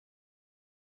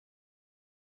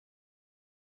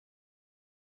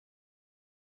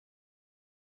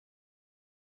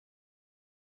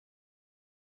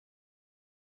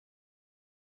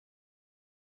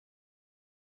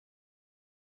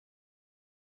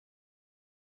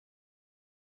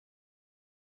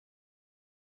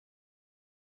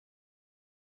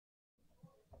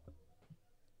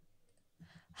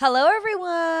Hello,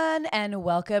 everyone, and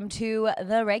welcome to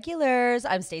The Regulars.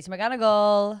 I'm Stacey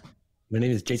McGunnigle. My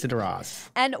name is Jason DeRoss.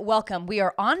 And welcome. We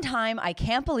are on time. I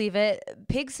can't believe it.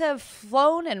 Pigs have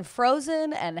flown and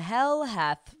frozen, and hell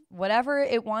hath whatever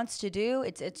it wants to do.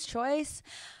 It's its choice.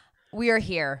 We are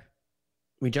here.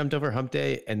 We jumped over hump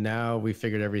day, and now we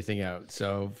figured everything out.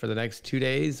 So for the next 2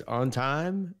 days, on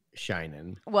time,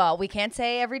 shining. Well, we can't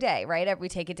say every day, right? We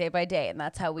take it day by day, and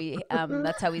that's how we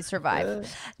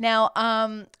survive.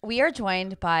 Now, we are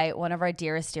joined by one of our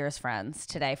dearest friends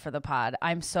today for the pod.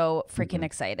 I'm so freaking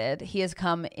excited. He has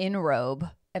come in robe,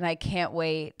 and I can't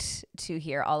wait to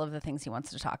hear all of the things he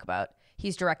wants to talk about.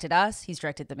 He's directed us. He's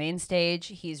directed the main stage.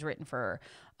 He's written for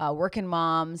Working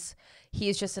Moms. He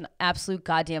is just an absolute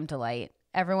goddamn delight.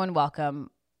 Everyone welcome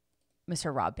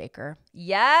Mr. Rob Baker.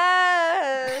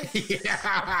 Yes.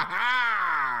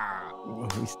 Yeah.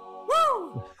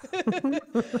 Woo!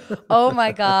 Oh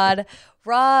my God.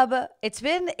 Rob, it's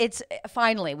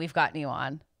finally we've gotten you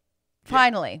on.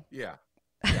 Finally. Yeah.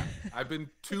 I've been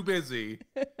too busy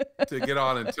to get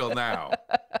on until now.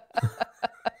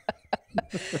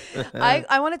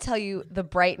 I want to tell you the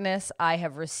brightness I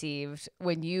have received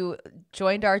when you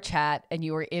joined our chat and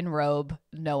you were in robe,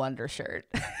 no undershirt.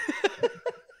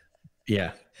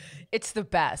 Yeah. It's the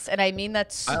best. And I mean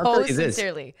that so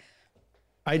sincerely.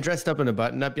 I dressed up in a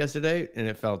button up yesterday and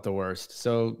it felt the worst.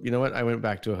 So you know what? I went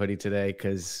back to a hoodie today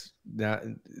because now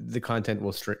the content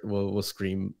will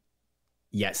scream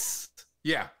yes.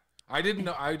 Yeah. I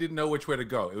didn't know which way to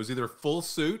go. It was either full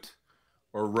suit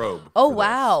or robe. Oh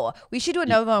wow. We should do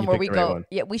another one where we go. One.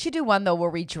 Yeah, we should do one though where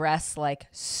we dress like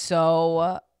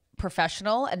so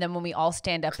professional, and then when we all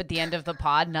stand up at the end of the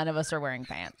pod, none of us are wearing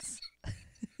pants.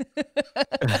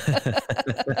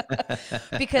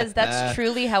 Because that's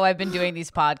truly how I've been doing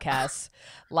these podcasts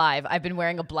live. I've been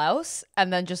wearing a blouse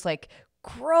and then just like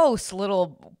gross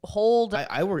little hold.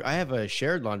 I have a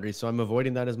shared laundry, so I'm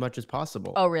avoiding that as much as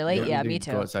possible. Oh really? Yeah, me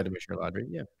too. Go outside to my shared laundry.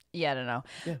 Yeah. Yeah, I don't know.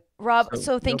 Yeah. Rob,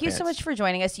 so thank you so much for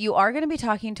joining us. You are going to be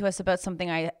talking to us about something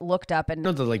I looked up and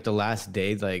the last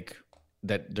day, like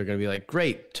that they're going to be like,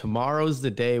 great, tomorrow's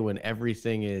the day when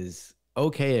everything is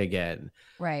okay again.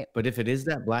 Right. But if it is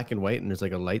that black and white and there's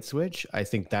like a light switch, I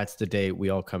think that's the day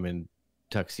we all come in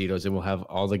tuxedos and we'll have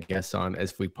all the guests on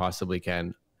as we possibly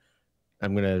can.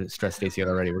 I'm going to stress Stacey out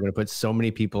already. We're going to put so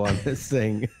many people on this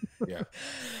thing. Yeah.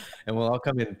 And we'll all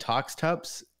come in tux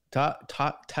tups. I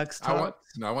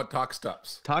want tox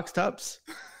tups. Tox tups.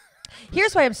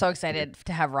 Here's why I'm so excited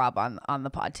to have Rob on the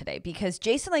pod today, because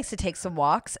Jason likes to take some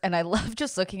walks and I love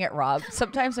just looking at Rob.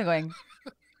 Sometimes I'm going...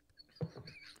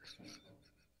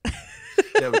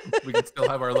 Yeah, we can still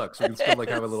have our looks. We can still like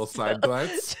have a little side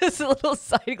glance. Just a little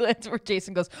side glance where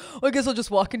Jason goes, I guess I'll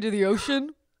just walk into the ocean,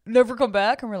 never come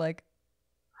back. And we're like...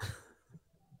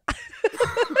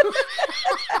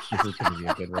 This is going to be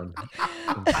a good one.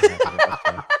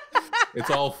 It's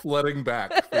all flooding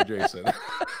back for Jason.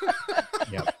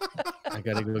 Yep. I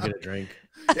got to go get a drink.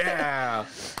 Yeah.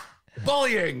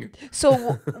 Bullying.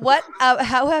 So what,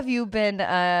 how have you been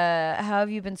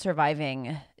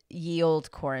surviving ye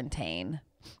old quarantine?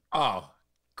 Oh,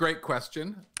 great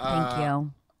question. Thank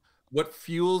you. What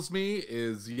fuels me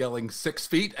is yelling 6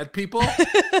 feet at people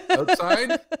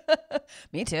outside.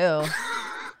 Me too.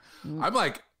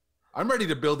 I'm ready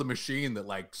to build a machine that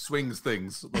like swings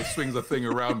things, like swings a thing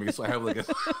around me, so I have like a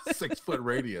 6 foot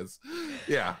radius.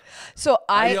 Yeah. So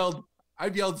I've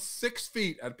yelled 6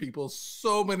 feet at people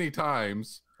so many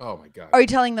times. Oh my God. Are you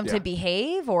telling them to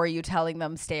behave, or are you telling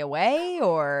them stay away,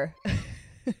 or?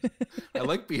 I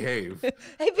like behave.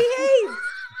 Hey, behave.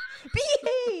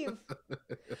 Behave.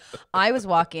 I was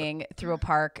walking through a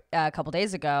park a couple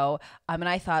days ago, and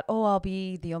I thought, oh, I'll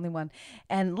be the only one.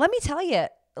 And let me tell you,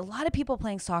 a lot of people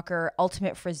playing soccer,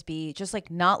 ultimate frisbee, just like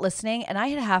not listening. And I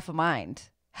had half a mind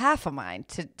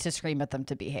to scream at them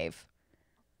to behave.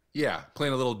 Yeah,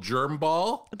 playing a little germ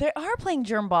ball. They are playing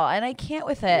germ ball, and I can't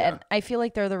with it. Yeah. And I feel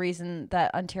like they're the reason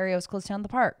that Ontario's closed down the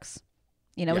parks.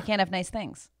 You know, we can't have nice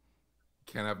things.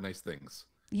 Can't have nice things.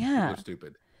 Yeah. People are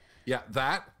stupid. Yeah,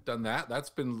 done that. That's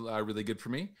been really good for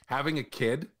me. Having a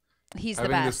kid. He's the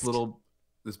best. Having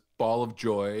this ball of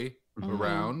joy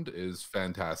around is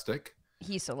fantastic.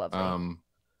 He's so lovely.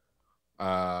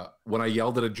 When I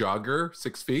yelled at a jogger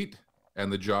 6 feet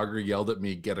and the jogger yelled at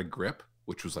me, get a grip,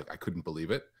 which was like, I couldn't believe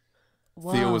it.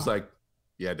 Whoa. Theo was like,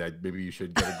 yeah, Dad, maybe you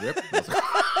should get a grip. I was like,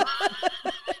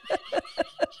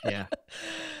 yeah.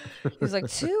 He was like,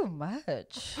 too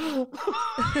much.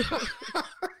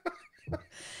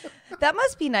 That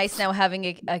must be nice now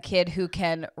having a kid who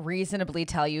can reasonably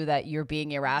tell you that you're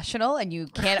being irrational and you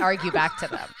can't argue back to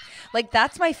them. Like,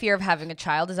 that's my fear of having a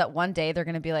child, is that one day they're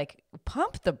going to be like,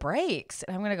 pump the brakes.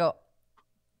 And I'm going to go,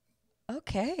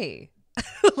 okay.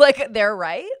 Like, they're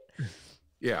right.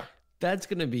 Yeah. That's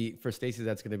going to be, for Stacey,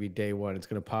 that's going to be day one. It's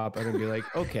going to pop out and be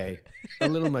like, okay, a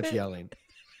little much yelling.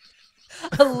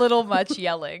 A little much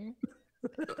yelling.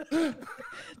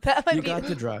 That might You be... got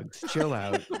the drugs. Chill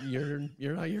out.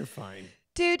 You're fine.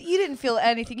 Dude, you didn't feel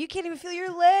anything. You can't even feel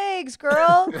your legs,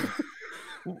 girl.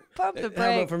 Pump the How brakes.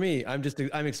 about for me?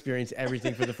 I'm experiencing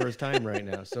everything for the first time right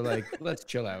now. So like, let's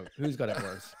chill out. Who's got it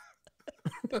worse?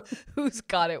 Who's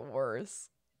got it worse?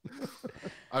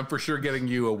 I'm for sure getting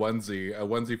you a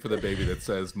onesie for the baby that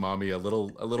says "Mommy, a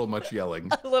little much yelling."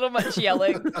 A little much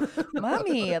yelling.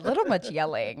 Mommy, a little much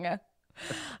yelling.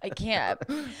 I can't.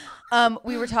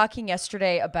 We were talking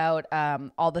yesterday about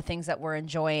all the things that we're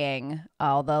enjoying,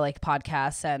 all the like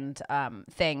podcasts and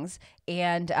things.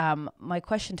 And my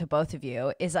question to both of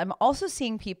you is, I'm also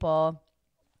seeing people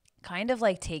kind of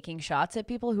like taking shots at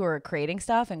people who are creating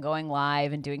stuff and going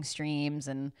live and doing streams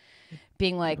and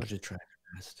being like, People are just trying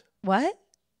their best. what?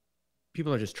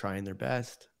 People are just trying their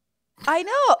best. I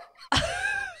know.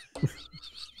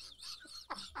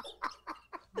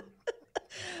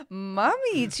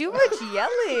 Mommy, too much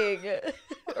yelling.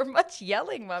 Or much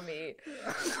yelling, mommy.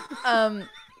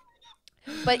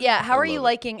 But yeah, how are you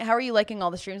liking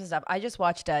all the streams and stuff? I just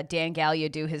watched Dan Gallia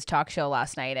do his talk show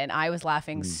last night, and I was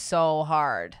laughing so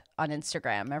hard on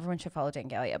Instagram. Everyone should follow Dan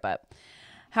Gallia. But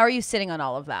how are you sitting on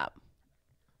all of that?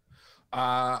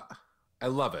 I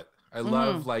love it. I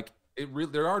love like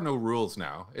it. There are no rules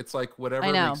now. It's like whatever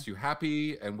makes you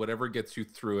happy and whatever gets you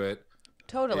through it.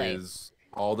 Totally is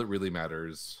all that really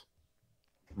matters.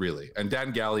 Really, and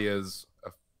Dan Gallia's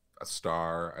a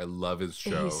star. I love his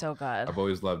show. He's so good. I've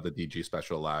always loved the DG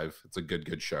Special Live. It's a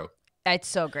good show. It's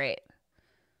so great.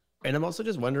 And I'm also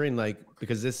just wondering, like,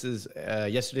 because this is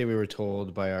yesterday we were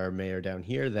told by our mayor down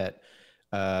here that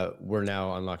we're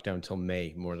now on lockdown until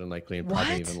May, more than likely, and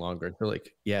probably even longer. So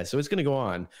like, yeah, so it's going to go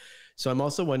on. So I'm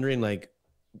also wondering, like,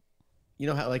 you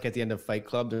know how like at the end of Fight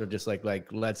Club, they're just like,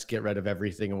 let's get rid of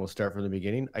everything and we'll start from the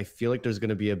beginning. I feel like there's going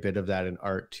to be a bit of that in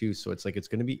art too. So it's like, it's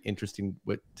going to be interesting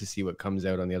to see what comes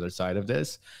out on the other side of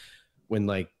this, when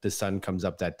like the sun comes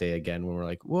up that day again, when we're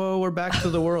like, whoa, we're back to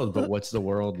the world. But what's the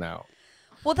world now?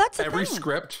 Well, that's every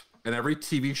script and every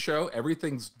TV show,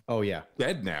 everything's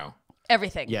dead now.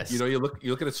 Everything. Yes. You know, you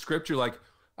look at a script, you're like,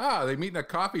 they meet in a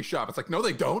coffee shop. It's like, no,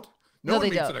 they don't. No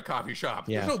one meets in a coffee shop.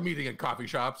 Yeah. There's no meeting in coffee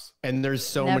shops. And there's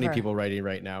so many people writing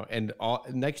right now. And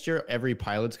next year, every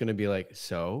pilot's going to be like,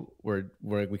 so we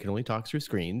can only talk through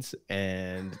screens,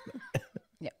 and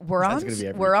we're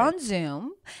on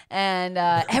Zoom, and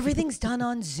everything's done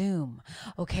on Zoom.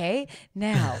 Okay,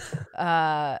 now,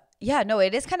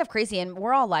 it is kind of crazy, and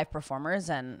we're all live performers,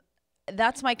 and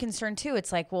that's my concern too.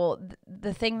 It's like, well,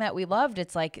 the thing that we loved,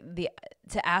 it's like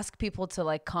to ask people to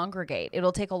like congregate.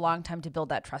 It'll take a long time to build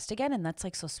that trust again, and that's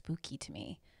like so spooky to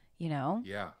me, you know?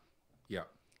 Yeah.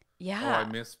 Oh, I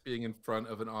miss being in front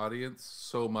of an audience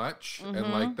so much,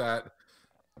 and like that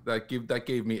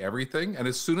gave me everything. And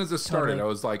as soon as it started, I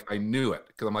was like, I knew it,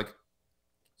 because I'm like,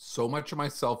 so much of my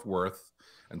self-worth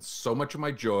and so much of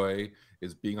my joy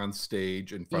is being on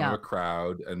stage in front of a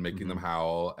crowd and making them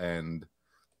howl, and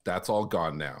that's all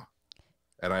gone now.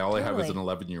 And all I have is an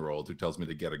 11-year-old who tells me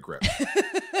to get a grip.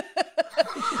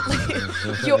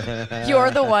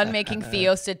 You're the one making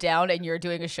Theo sit down and you're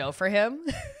doing a show for him.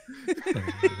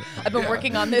 I've been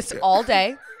working on this all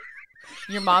day.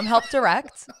 Your mom helped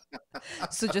direct.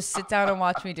 So just sit down and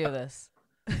watch me do this.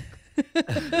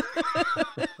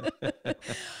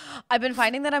 I've been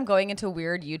finding that I'm going into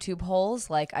weird YouTube holes.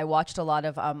 Like, I watched a lot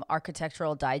of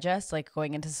Architectural Digest, like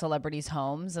going into celebrities'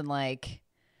 homes and like,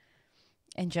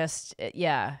 and just,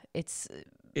 it's...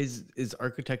 Is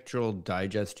Architectural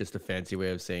Digest just a fancy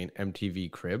way of saying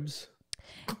MTV Cribs?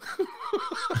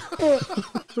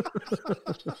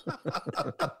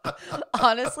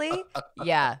 Honestly,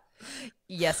 yeah.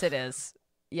 Yes, it is.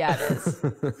 Yeah, it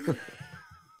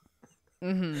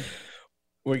is.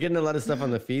 We're getting a lot of stuff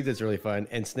on the feed that's really fun.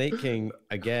 And Snake King,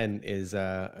 again, is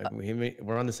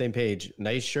we're on the same page.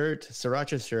 Nice shirt,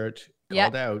 Sriracha shirt.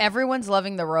 Out. Everyone's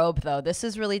loving the robe, though. This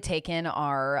has really taken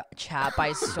our chat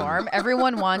by storm.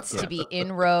 Everyone wants to be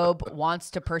in robe,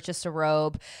 wants to purchase a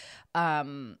robe.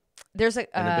 There's a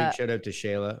big shout out to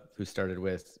Shayla, who started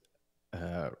with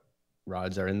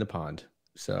rods are in the pond.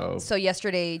 So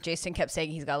yesterday, Jason kept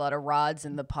saying he's got a lot of rods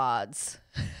in the pods.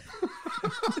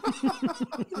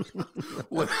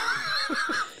 What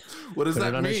does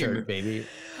that mean, shirt, baby?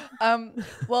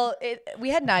 Well, we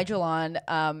had Nigel on,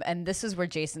 and this is where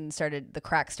the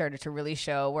crack started to really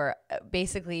show, where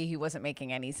basically he wasn't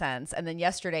making any sense. And then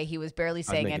yesterday he was barely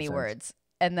saying any words.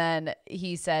 And then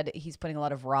he said he's putting a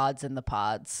lot of rods in the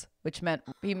pods, which meant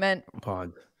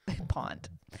pond.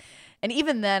 And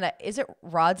even then, is it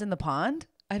rods in the pond?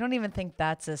 I don't even think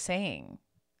that's a saying.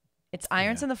 It's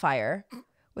irons in the fire.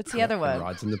 What's the other one?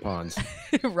 Rods in the ponds.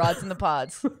 Rods in the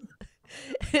pods.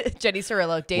 Jenny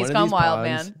Cirillo, Days Gone Wild,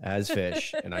 man. As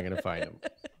fish, and I'm gonna find them.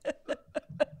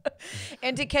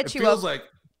 And to catch you up,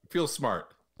 feels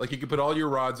smart. Like you could put all your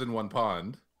rods in one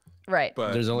pond, right?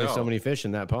 But there's only so many fish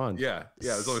in that pond. Yeah.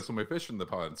 There's only so many fish in the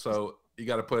pond, so you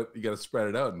got to spread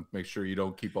it out and make sure you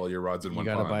don't keep all your rods in one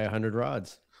pond. You got to buy 100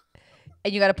 rods,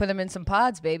 and you got to put them in some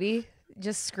pods, baby.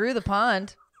 Just screw the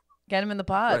pond, get them in the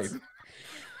pods.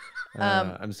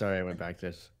 Right. I'm sorry, I went back to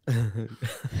this.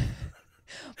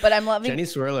 But I'm loving Jenny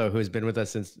Cirillo, who has been with us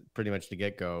since pretty much the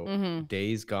get-go.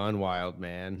 Days Gone Wild,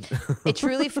 man. It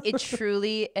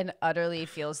truly and utterly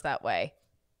feels that way.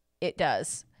 It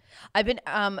does. I've been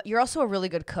you're also a really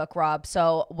good cook, Rob.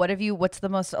 So what's the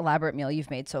most elaborate meal you've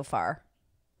made so far?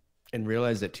 And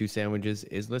realize that 2 sandwiches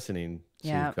is listening. So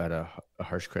you've got a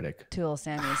harsh critic. 2 little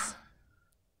Sammys.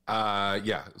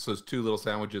 So it's 2 little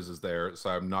sandwiches is there. So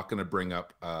I'm not going to bring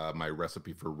up my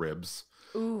recipe for ribs.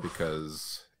 Ooh.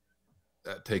 Because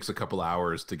that takes a couple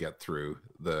hours to get through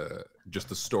the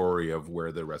story of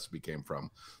where the recipe came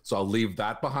from. So I'll leave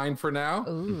that behind for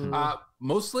now.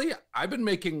 Mostly I've been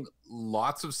making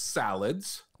lots of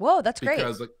salads. Whoa, that's great.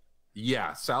 Because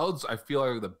salads I feel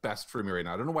are the best for me right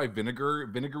now. I don't know why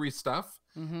vinegary stuff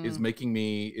is giving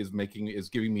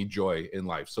me joy in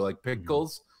life. So like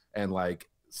pickles and like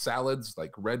salads,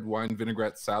 like red wine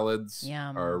vinaigrette salads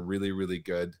are really, really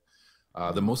good.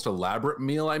 The most elaborate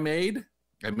meal I made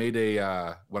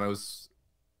a when I was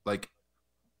like,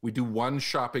 we do one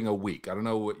shopping a week. I don't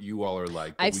know what you all are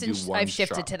like. I've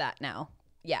shifted to that now.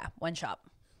 Yeah, one shop.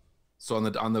 So on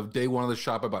the day one of the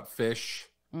shop, I bought fish,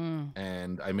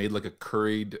 and I made like a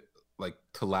curried like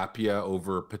tilapia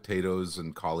over potatoes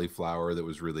and cauliflower that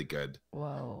was really good.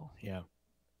 Whoa. Yeah.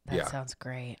 That sounds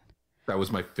great. That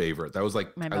was my favorite. That was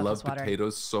like, I love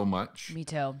potatoes so much. Me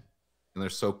too. And they're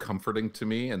so comforting to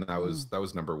me. And that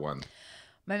was number one.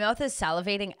 My mouth is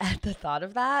salivating at the thought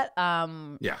of that.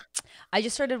 I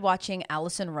just started watching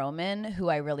Allison Roman, who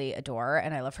I really adore,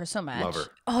 and I love her so much. Love her.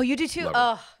 Oh, you do too?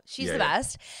 Oh, she's the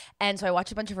best. And so I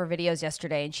watched a bunch of her videos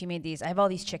yesterday, and she made these. I have all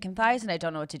these chicken thighs, and I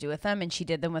don't know what to do with them. And she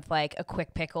did them with like a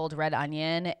quick pickled red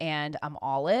onion and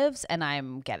olives, and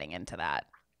I'm getting into that.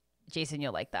 Jason,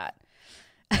 you'll like that.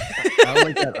 I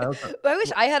like that. I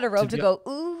wish I had a robe to go,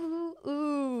 ooh,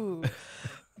 ooh.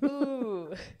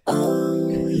 Ooh.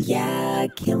 Oh, yeah,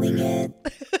 killing it.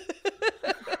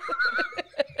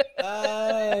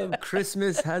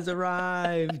 Christmas has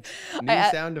arrived. New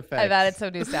sound effects. I've added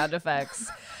some new sound effects.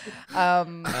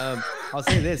 I'll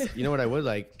say this. You know what I would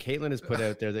like? Caitlin has put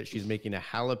out there that she's making a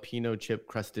jalapeno chip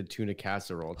crusted tuna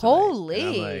casserole tonight. Holy. And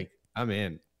I'm like, I'm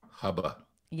in. Hubba.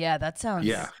 Yeah, that sounds...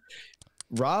 Yeah.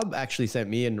 Rob actually sent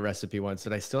me a recipe once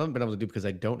that I still haven't been able to do because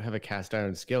I don't have a cast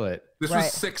iron skillet. This was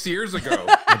 6 years ago.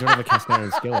 I don't have a cast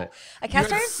iron skillet. A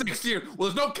cast iron? 6 years. Well,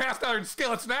 there's no cast iron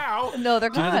skillets now. No, they're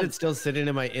gone. Do you know that it's still sitting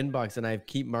in my inbox and I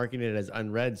keep marking it as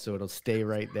unread so it'll stay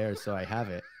right there so I have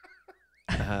it.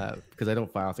 Because I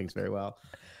don't file things very well.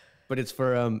 But it's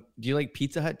for, do you like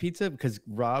Pizza Hut pizza? Because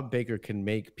Rob Baker can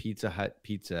make Pizza Hut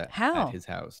pizza at his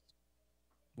house.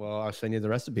 Well, I'll send you the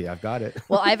recipe. I've got it.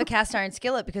 Well, I have a cast iron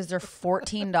skillet because they're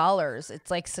 $14.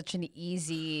 It's like such an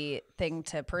easy thing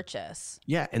to purchase.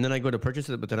 Yeah, and then I go to purchase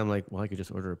it, but then I'm like, well, I could just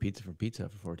order a pizza from Pizza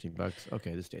for $14.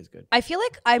 Okay, this tastes good. I feel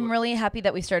like I'm really happy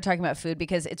that we started talking about food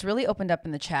because it's really opened up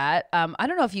in the chat. I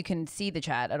don't know if you can see the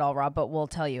chat at all, Rob, but we'll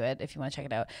tell you it if you want to check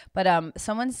it out. But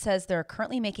someone says they're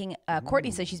currently making,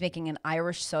 Courtney says she's making an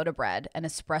Irish soda bread, an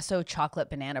espresso chocolate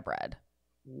banana bread.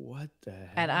 What the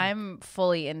heck? And I'm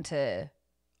fully into...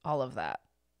 all of that.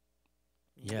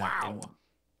 Yeah. Wow.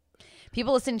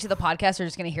 People listening to the podcast are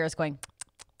just going to hear us going,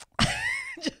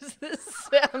 just the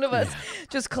sound of us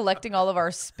just collecting all of our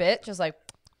spit, just like,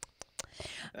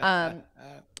 yeah.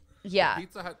 The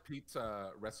Pizza Hut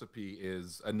pizza recipe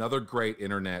is another great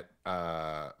internet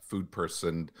food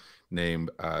person named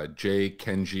J.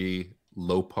 Kenji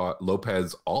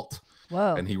Lopez Alt.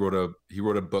 Whoa. And he wrote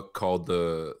a book called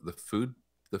the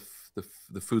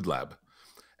Food Lab.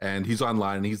 And he's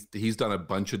online, and he's done a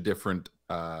bunch of different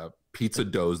pizza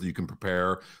doughs that you can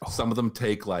prepare. Some of them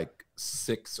take like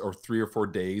 3 or 4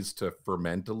 days to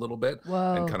ferment a little bit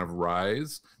and kind of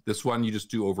rise. This one you just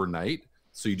do overnight.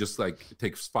 So you just like, it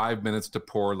takes 5 minutes to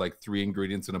pour like 3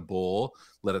 ingredients in a bowl,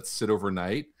 let it sit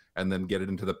overnight, and then get it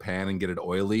into the pan and get it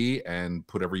oily and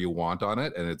put whatever you want on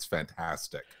it, and it's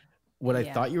fantastic. What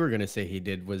I thought you were going to say he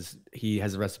did was he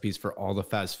has recipes for all the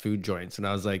fast food joints. And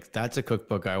I was like, that's a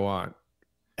cookbook I want.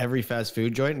 Every fast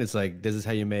food joint, and it's like, this is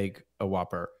how you make a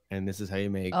Whopper, and this is how you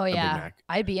make a Big Mac.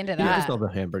 I'd be into Yeah, that. just all the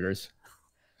hamburgers.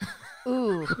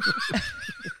 Ooh.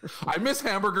 I miss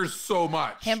hamburgers so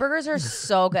much. Hamburgers are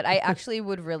so good. I actually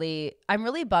I'm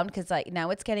really bummed because like now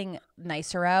it's getting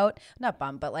nicer out. Not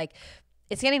bummed, but like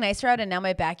it's getting nicer out, and now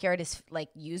my backyard is like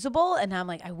usable. And now I'm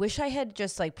like, I wish I had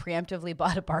just like preemptively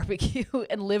bought a barbecue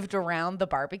and lived around the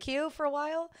barbecue for a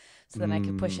while, so then I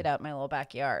could push it out in my little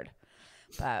backyard.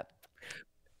 But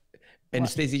and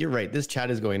Stacey, you're right. This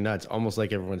chat is going nuts, almost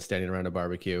like everyone's standing around a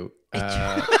barbecue. This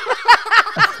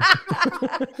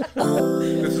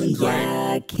is great.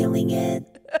 Yeah, killing it.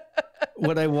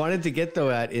 What I wanted to get though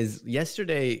at is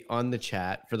yesterday on the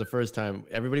chat for the first time,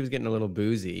 everybody was getting a little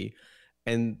boozy,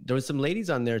 and there was some ladies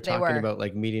on there talking about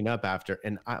like meeting up after,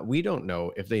 and we don't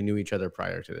know if they knew each other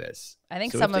prior to this. I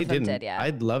think So some if of they them didn't, did. Yeah.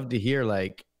 I'd love to hear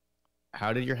like,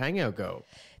 how did your hangout go?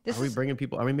 Are we bringing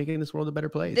people? Are we making this world a better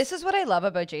place? This is what I love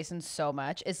about Jason so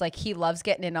much is like he loves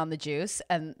getting in on the juice,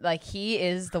 and like he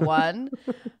is the one,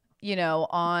 you know,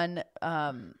 on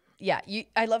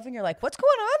I love when you're like, what's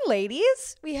going on,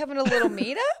 ladies? We having a little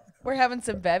meetup? We're having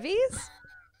some bevies.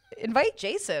 Invite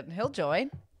Jason. He'll join.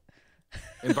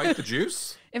 Invite the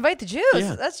juice. Invite the juice.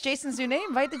 Yeah. That's Jason's new name.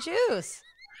 Invite the juice.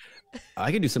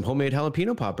 I could do some homemade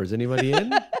jalapeno poppers. Anybody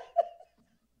in?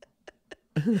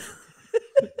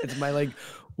 It's my like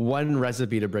one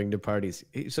recipe to bring to parties.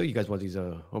 So you guys want these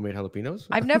homemade jalapenos?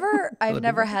 I've never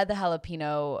had the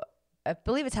jalapeno. I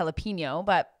believe it's jalapeno,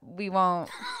 but we won't.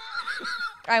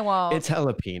 I won't. It's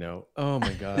jalapeno. Oh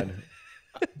my god.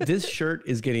 This shirt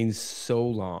is getting so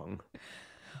long.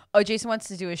 Oh, Jason wants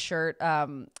to do a shirt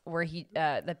where he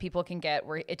that people can get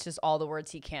where it's just all the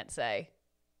words he can't say.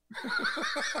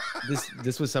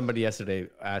 This was somebody yesterday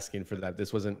asking for that.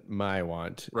 This wasn't my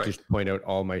want. Right. Just point out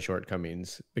all my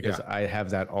shortcomings because I have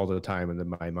that all the time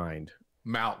in my mind.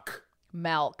 Malk.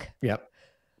 Yep.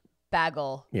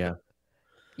 Bagel. Yeah.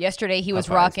 Yesterday he was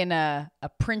Popeyes. rocking a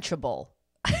Principal.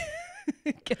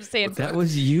 Kept saying That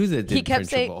was you that did he kept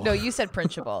Principal. saying no. You said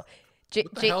Principal.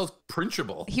 What the hell is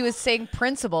Principal? He was saying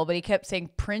principal, but he kept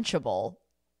saying Principal.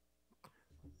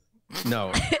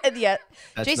 No, And yet,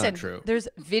 that's Jason, not true. there's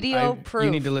video proof.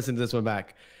 You need to listen to this one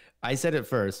back. I said it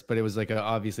first, but it was like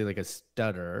obviously like a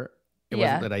stutter. It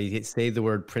wasn't that I say the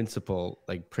word principal,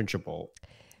 like principal.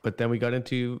 But then we got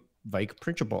into Vike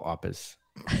principal office.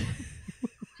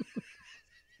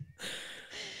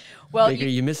 Well, Baker,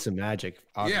 you missed some magic,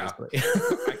 obviously. Yeah.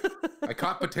 I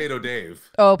caught Potato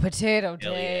Dave. oh, Potato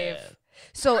Dave.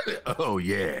 So Oh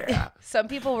yeah. some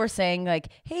people were saying like,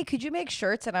 "Hey, could you make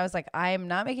shirts?" And I was like, "I am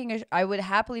not making I would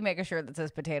happily make a shirt that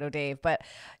says Potato Dave, but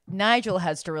Nigel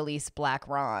has to release Black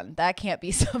Ron. That can't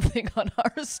be something on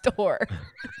our store."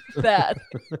 But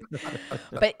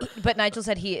Nigel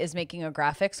said he is making a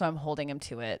graphic, so I'm holding him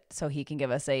to it so he can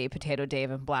give us a Potato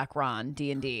Dave and Black Ron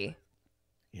D&D.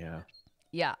 Yeah.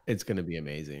 Yeah. It's going to be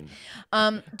amazing.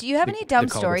 Do you have any dumb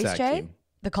the stories, cul-de-sac Jay? team.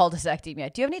 The cul-de-sac team, yeah.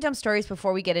 Do you have any dumb stories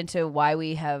before we get into why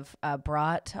we have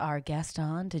brought our guest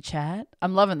on to chat?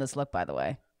 I'm loving this look, by the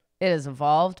way. It has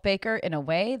evolved, Baker, in a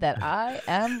way that I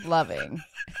am loving.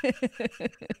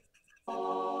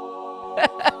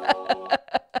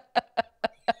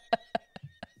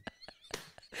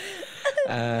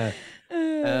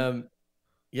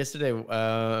 Yesterday,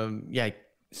 yeah.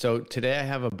 So today I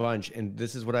have a bunch, and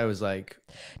this is what I was like.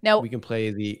 Now, We can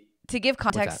play the. to give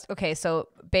context, that? okay, so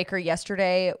Baker,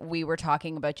 yesterday we were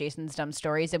talking about Jason's dumb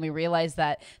stories, and we realized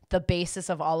that the basis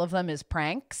of all of them is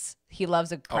pranks. He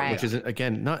loves a prank. Which is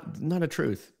again not a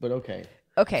truth, but okay.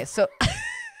 Okay, so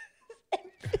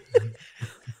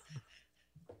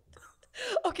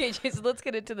okay, Jason, let's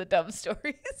get into the dumb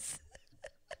stories.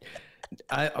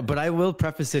 But I will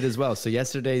preface it as well. So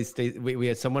yesterday, we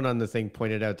had someone on the thing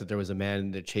pointed out that there was a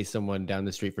man that chased someone down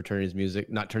the street for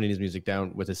not turning his music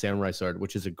down with a samurai sword,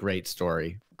 which is a great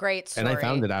story. Great story. And I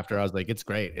found it after. I was like, it's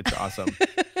great. It's awesome.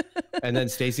 And then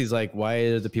Stacey's like, why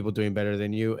are the people doing better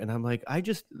than you? And I'm like,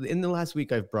 in the last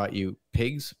week, I've brought you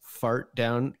pigs fart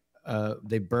down.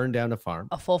 They burn down a farm.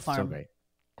 A full farm. So great.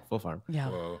 Full farm. Yeah.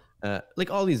 Whoa.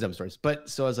 Like all these dumb stories. But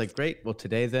so I was like, great. Well,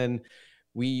 today then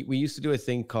we used to do a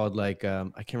thing called like, I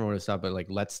can't remember what it's called, but like,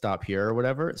 let's stop here or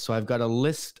whatever. So I've got a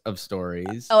list of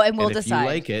stories. Oh, and we'll if decide. you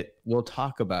like it, we'll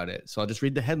talk about it. So I'll just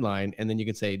read the headline and then you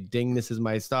can say, ding, this is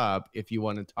my stop. If you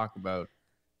want to talk about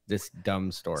this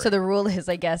dumb story. So the rule is,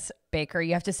 I guess, Baker,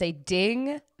 you have to say,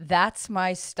 ding, that's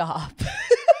my stop.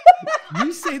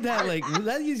 You say that like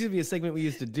that used to be a segment we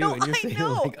used to do, No, and you're I saying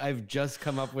know. like I've just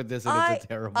come up with this and it's a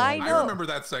terrible. I idea. know. I remember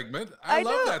that segment. I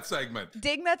love that segment.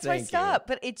 Ding, that's my Thank you. stop.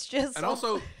 But it's just. And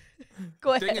also,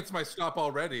 go ahead. Ding, it's my stop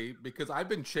already because I've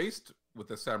been chased with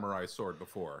a samurai sword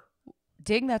before.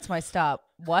 Ding, that's my stop.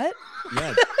 What?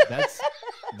 Yeah, that's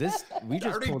this. We just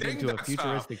already pulled dinged into a that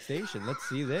futuristic station. Let's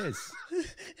see this.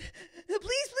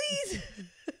 Please.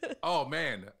 Oh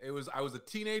man, I was a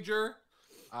teenager.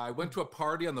 I went to a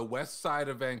party on the west side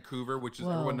of Vancouver, which is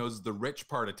everyone knows is the rich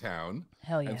part of town.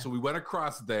 Hell yeah. And so we went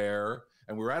across there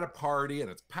and we were at a party and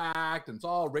it's packed and it's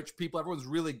all rich people. Everyone's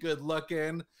really good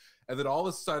looking. And then all of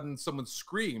a sudden someone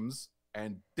screams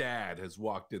and Dad has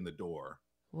walked in the door.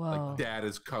 Whoa. Like Dad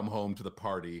has come home to the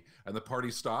party and the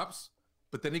party stops,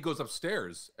 but then he goes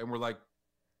upstairs and we're like,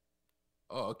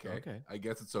 oh, okay. I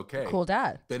guess it's okay. Cool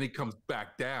dad. Then he comes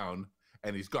back down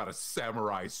and he's got a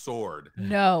samurai sword.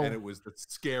 No. And it was the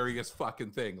scariest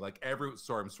fucking thing. Like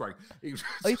sorry, I'm swearing. It was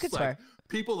You just could like, swear.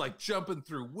 people like jumping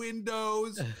through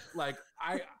windows. Like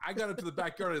I got into the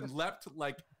backyard and leapt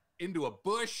like into a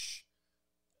bush.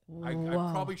 I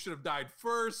probably should have died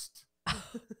first.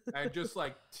 And just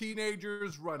like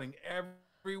teenagers running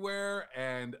everywhere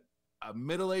and a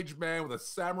middle-aged man with a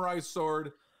samurai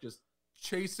sword just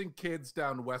chasing kids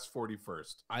down West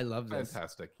 41st. I love this.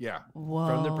 Fantastic. Yeah. Whoa.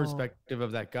 From the perspective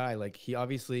of that guy, like he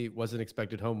obviously wasn't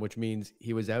expected home, which means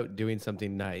he was out doing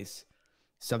something nice.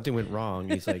 Something went wrong.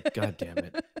 He's like, God damn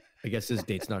it. I guess this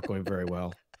date's not going very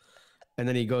well. And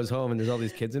then he goes home and there's all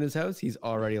these kids in his house. He's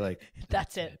already like,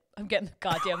 That's it. I'm getting the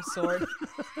goddamn sword.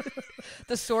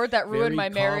 The sword that ruined my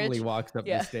marriage. Calmly walks up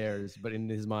the stairs, but in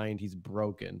his mind, he's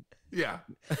broken. Yeah.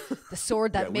 The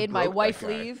sword that made my wife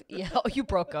leave. Yeah, you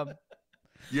broke him.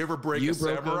 You ever break a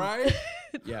samurai?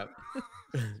 Yeah.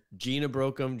 Gina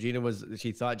broke him.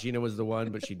 She thought Gina was the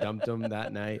one, but she dumped him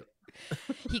that night.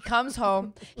 He comes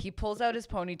home. He pulls out his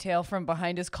ponytail from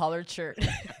behind his collared shirt.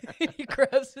 He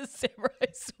grabs his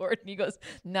samurai sword and he goes,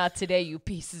 "Not today, you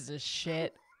pieces of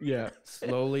shit." Yeah.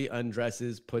 Slowly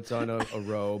undresses, puts on a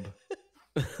robe.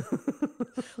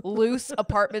 Loose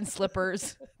apartment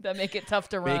slippers that make it tough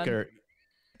to run. Baker,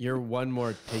 you're one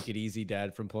more take it easy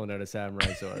dad from pulling out a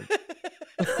samurai sword.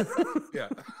 Yeah.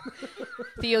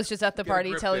 Theo's just at the party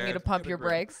grip, telling Dad. you to pump Get a your grip.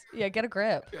 brakes. Yeah, get a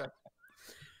grip. Yeah.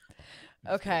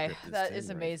 Okay, that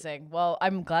is amazing. Well,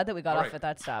 I'm glad that we got All off right. at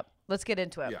that stop. Let's get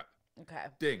into it. Yeah. Okay.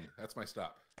 Ding. That's my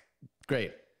stop.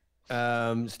 Great.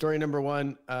 Story number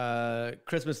 1,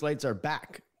 Christmas lights are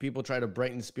back. People try to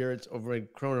brighten spirits over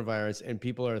coronavirus, and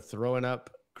people are throwing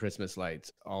up Christmas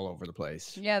lights all over the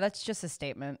place. Yeah, that's just a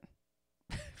statement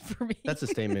for me. That's a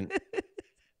statement.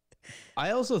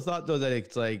 I also thought, though, that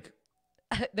it's like...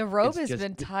 The robe it's has just-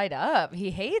 been tied up. He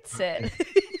hates it.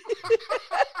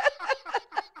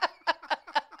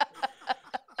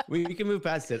 We can move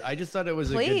past it. I just thought it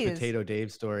was a Please. good Potato Dave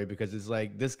story because it's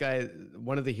like this guy,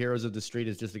 one of the heroes of the street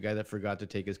is just a guy that forgot to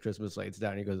take his Christmas lights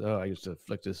down. He goes, "Oh, I used to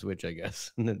flick the switch, I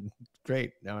guess." And then,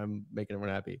 great. Now I'm making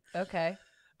everyone happy. Okay.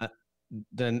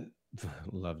 Then,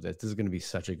 love this. This is going to be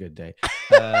such a good day.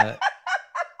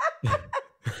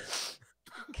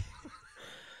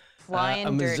 Flying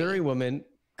a dirty. Missouri woman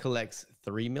collects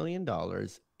 $3 million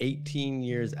 18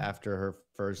 years after her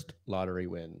first lottery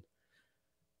win.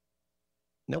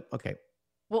 Nope. Okay.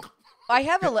 Well, I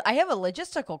have a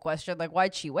logistical question. Like,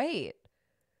 why'd she wait?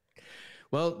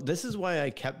 Well, this is why I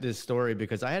kept this story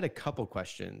because I had a couple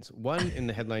questions. One in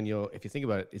the headline, if you think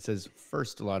about it, it says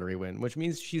first lottery win, which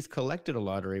means she's collected a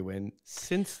lottery win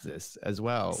since this as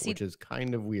well, which is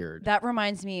kind of weird. That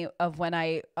reminds me of when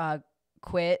I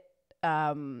quit.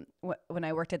 When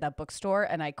I worked at that bookstore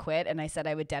and I quit and I said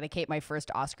I would dedicate my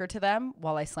first Oscar to them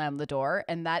while I slammed the door,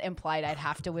 and that implied I'd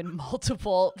have to win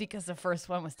multiple because the first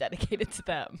one was dedicated to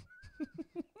them.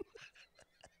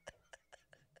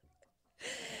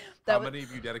 How many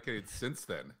have you dedicated since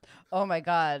then? Oh my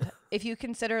God. If you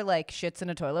consider like shits in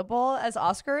a toilet bowl as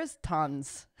Oscars,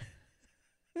 tons.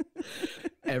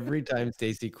 Every time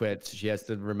Stacey quits, she has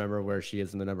to remember where she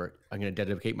is in the number. I'm going to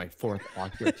dedicate my fourth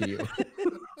Oscar to you.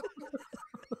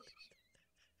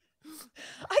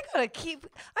 I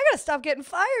gotta stop getting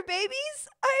fired, babies.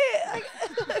 I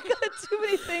got too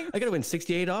many things. I got to win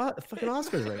 68 fucking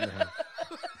Oscars right now.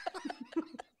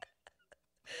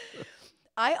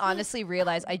 I honestly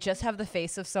realize I just have the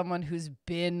face of someone who's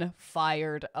been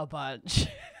fired a bunch.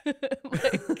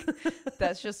 Like,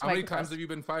 that's just How many times have you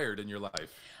been fired in your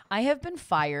life? I have been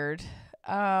fired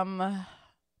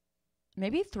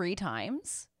maybe 3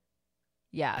 times.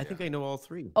 Yeah. I think I know all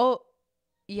 3. Oh,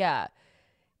 yeah.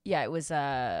 Yeah, it was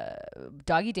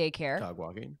doggy daycare.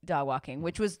 Dog walking,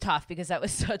 which was tough because that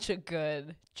was such a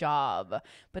good job.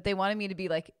 But they wanted me to be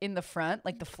like in the front,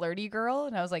 like the flirty girl.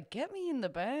 And I was like, get me in the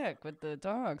back with the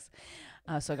dogs.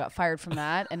 So I got fired from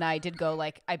that. And I did go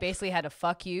like, I basically had to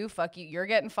fuck you. You're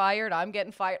getting fired. I'm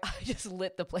getting fired. I just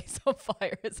lit the place on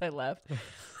fire as I left.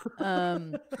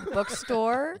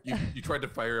 Bookstore. You tried to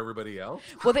fire everybody else?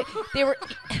 Well, they were...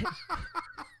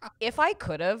 If I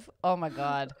could have, oh my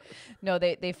God. No,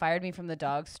 they fired me from the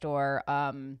dog store.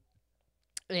 And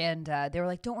they were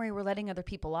like, don't worry, we're letting other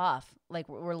people off. Like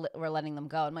we're letting them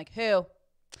go. I'm like, who?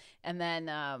 And then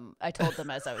I told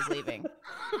them as I was leaving.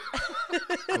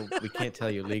 Well, we can't tell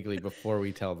you legally before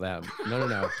we tell them.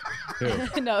 No.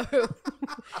 Who? No, who?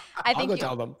 I'll go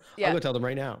tell them. Yeah. I'll go tell them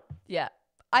right now. Yeah.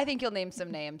 I think you'll name some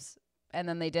names. And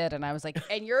then they did. And I was like,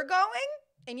 and you're going?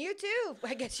 And you too.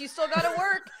 I guess you still got to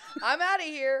work. I'm out of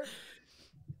here.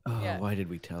 Oh, yeah. Why did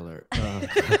we tell her?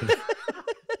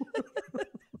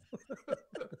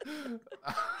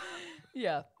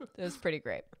 Yeah, it was pretty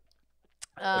great.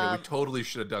 Okay, we totally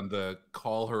should have done the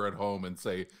call her at home and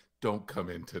say, don't come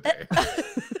in today.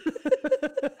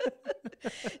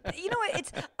 You know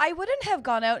what? I wouldn't have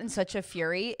gone out in such a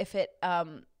fury if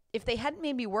they hadn't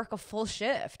made me work a full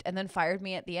shift and then fired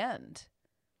me at the end.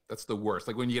 That's the worst.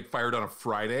 Like when you get fired on a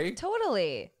Friday.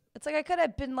 Totally. It's like I could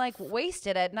have been like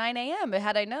wasted at 9 a.m.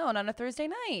 had I known on a Thursday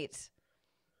night.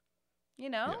 You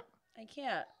know? Yeah. I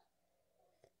can't.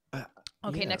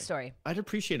 Okay, next story. I'd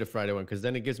appreciate a Friday one because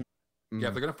then it gives me. Yeah,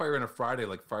 if they're going to fire you on a Friday,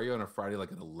 like fire you on a Friday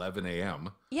like at 11 a.m.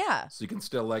 Yeah. So you can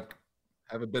still like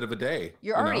have a bit of a day.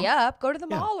 You're already up. Go to the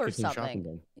mall or get some something. shopping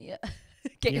done. Yeah.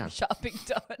 Get your shopping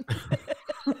done.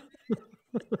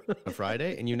 A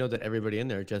Friday, and you know that everybody in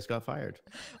there just got fired.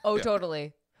 Oh,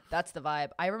 totally. That's the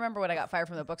vibe. I remember when I got fired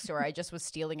from the bookstore, I just was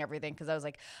stealing everything because I was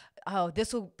like, oh,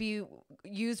 this will be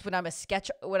used when I'm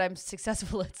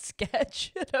successful at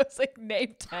sketch. And I was like,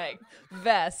 name tag,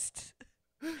 vest.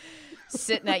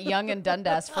 Sitting at Young and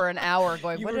Dundas for an hour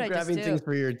going, what did I just do? You were grabbing things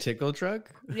for your tickle truck?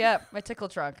 Yeah, my tickle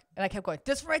trunk. And I kept going,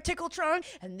 this is for my tickle trunk,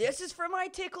 and this is for my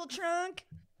tickle trunk.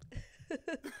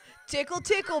 Tickle,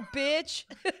 tickle, bitch.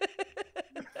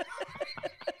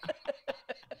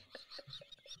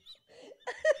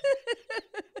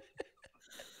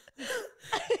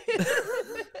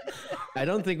 I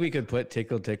don't think we could put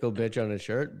tickle, tickle, bitch on a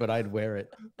shirt, but I'd wear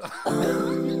it.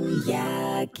 Oh,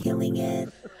 yeah, killing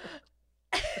it.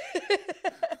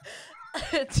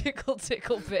 Tickle,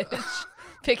 tickle, bitch.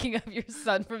 Picking up your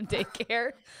son from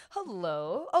daycare.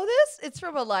 Hello. Oh, it's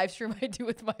from a live stream I do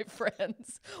with my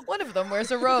friends. One of them wears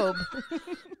a robe.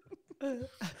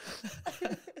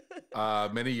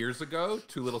 Many years ago,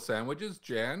 Two Little Sandwiches,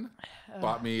 Jan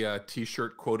bought me a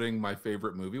t-shirt quoting my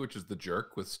favorite movie, which is The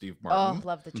Jerk with Steve Martin. Oh,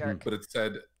 love The Jerk. But it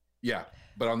said,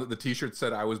 but on the t-shirt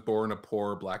said, I was born a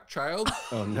poor black child.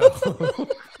 Oh, no.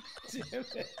 Damn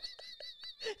it.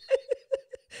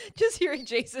 Just hearing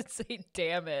Jason say,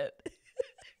 damn it.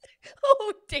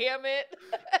 Oh, damn it.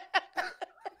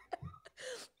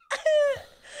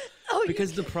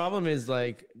 Because the problem is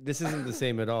like, this isn't the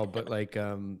same at all, but like,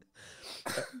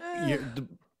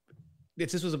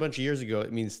 if this was a bunch of years ago,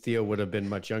 it means Theo would have been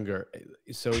much younger.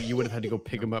 So you would have had to go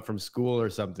pick him up from school or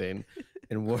something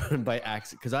and worn by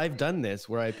accident. Because I've done this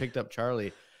where I picked up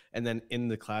Charlie and then in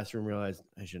the classroom realized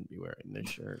I shouldn't be wearing this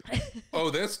shirt. Oh,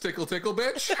 this tickle, tickle,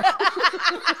 bitch.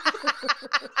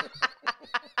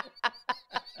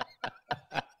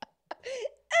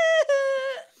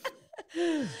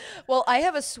 Well, I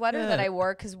have a sweater that I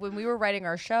wore because when we were writing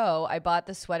our show, I bought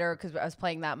the sweater because I was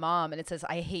playing that mom, and it says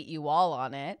 "I hate you all"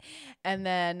 on it. And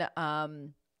then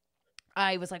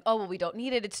I was like, "Oh well, we don't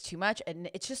need it; it's too much." And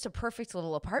it's just a perfect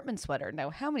little apartment sweater.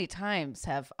 Now, how many times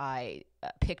have I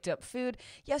picked up food?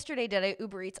 Yesterday, did I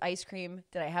Uber Eats ice cream?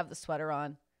 Did I have the sweater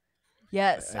on?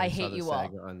 Yes, I hate you all.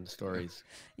 On stories.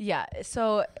 Yeah,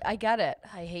 so I get it.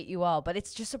 I hate you all, but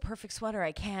it's just a perfect sweater.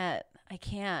 I can't,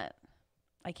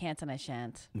 and I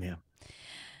shan't. Yeah.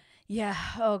 Yeah.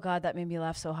 Oh God, that made me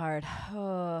laugh so hard.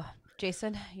 Oh,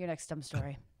 Jason, your next dumb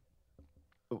story.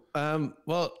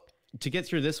 Well, to get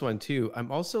through this one too,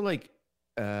 I'm also like,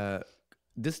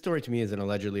 this story to me is an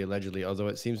allegedly, although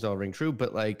it seems to all ring true.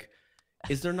 But like,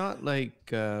 is there not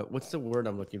like, what's the word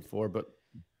I'm looking for? But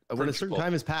when a certain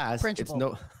time has passed,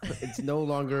 it's no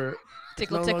longer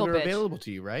available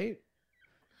to you, right?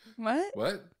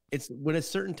 What? It's when a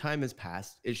certain time has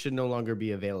passed, it should no longer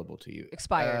be available to you.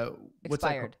 Expired.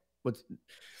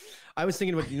 I was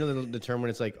thinking about, the term when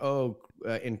it's like,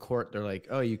 in court, they're like,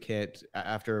 you can't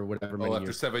after whatever.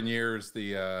 After 7 years,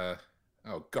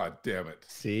 God damn it.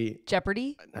 See,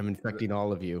 Jeopardy. I'm infecting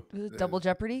all of you. Double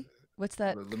Jeopardy. What's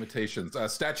that? Limitations.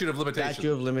 Statute of limitations.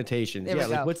 Statute of limitations. There we Yeah,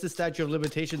 like go. what's the statute of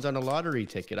limitations on a lottery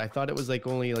ticket? I thought it was like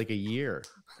only like a year.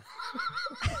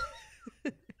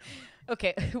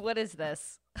 Okay, what is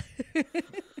this?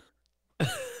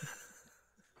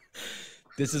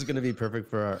 This is going to be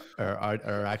perfect for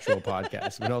our actual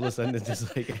podcast. When all of a sudden it's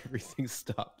just like everything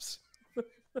stops.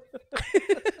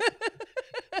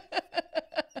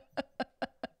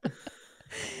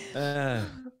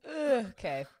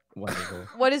 Okay. Wonderful.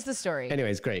 What is the story?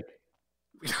 Anyways, great.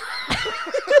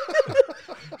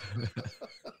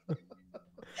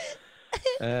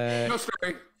 No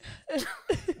story.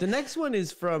 The next one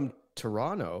is from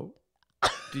Toronto.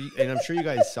 And I'm sure you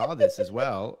guys saw this as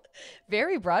well.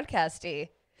 Very broadcasty.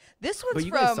 This one's But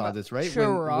you from guys saw this, right? When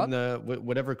Toronto. the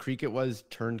whatever creek it was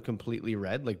turned completely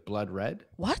red, like blood red.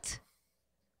 What?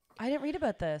 I didn't read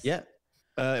about this. Yeah.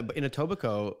 But in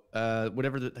Etobicoke, I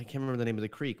can't remember the name of the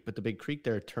creek, but the big creek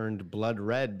there turned blood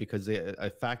red because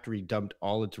a factory dumped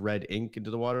all its red ink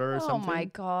into the water or something. Oh my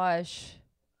gosh.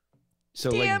 So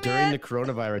Damn like during it. the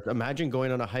coronavirus, imagine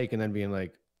going on a hike and then being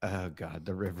like, oh God,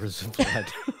 the river's of blood.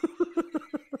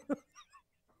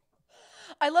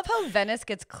 I love how Venice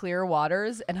gets clear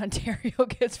waters and Ontario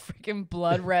gets freaking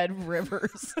blood red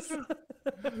rivers.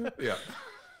 Yeah.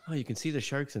 Oh, you can see the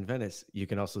sharks in Venice. You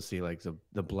can also see like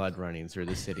the blood running through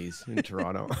the cities in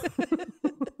Toronto.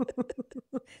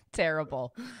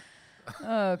 Terrible.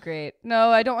 Oh, great. No,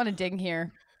 I don't want to ding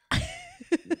here.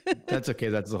 That's okay.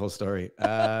 That's the whole story.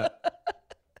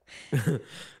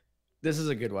 This is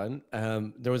a good one.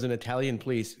 There was an Italian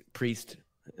priest.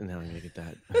 Now I'm gonna get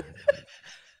that.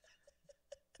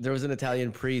 There was an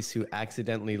Italian priest who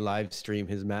accidentally live streamed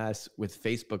his mass with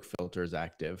Facebook filters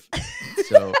active.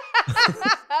 So.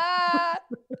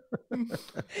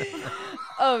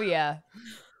 Oh yeah.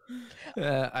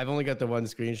 I've only got the one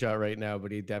screenshot right now,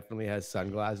 but he definitely has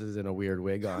sunglasses and a weird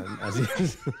wig on as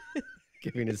he's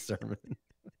giving his sermon.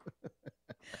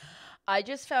 I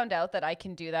just found out that I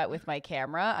can do that with my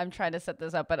camera. I'm trying to set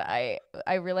this up, but I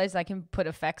realized I can put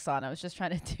effects on. I was just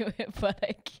trying to do it, but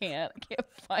I can't. I can't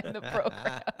find the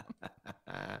program.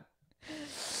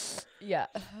 Yeah,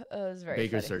 it was very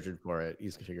Baker's funny. searching for it.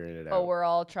 He's figuring it out. Oh, we're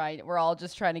all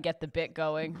just trying to get the bit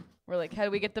going. We're like, how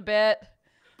do we get the bit?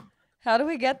 How do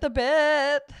we get the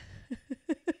bit?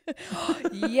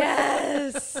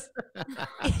 Yes.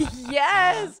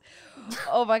 Yes.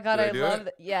 Oh my God. Did I I do love it?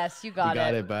 that. Yes, you You got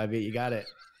got it, Bobby. You got it.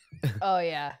 Oh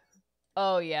yeah.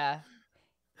 Oh yeah.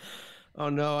 Oh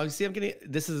no! I'm getting.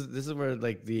 This is where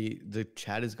like the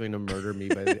chat is going to murder me.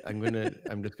 But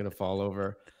I'm just gonna fall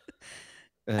over.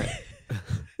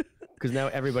 Because now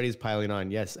everybody's piling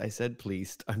on. Yes, I said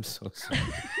pleased. I'm so sorry.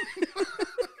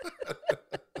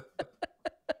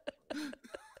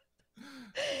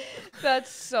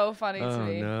 That's so funny to Oh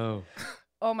me. no!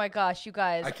 Oh my gosh, you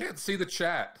guys. I can't see the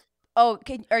chat. Oh,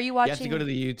 are you You watching? have to go to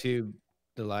the YouTube,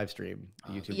 the live stream.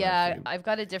 The YouTube live Yeah, stream. I've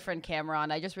got a different camera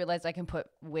on. I just realized I can put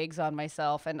wigs on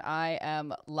myself, and I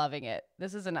am loving it.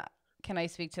 This is can I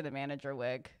speak to the manager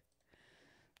wig?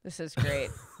 This is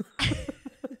great.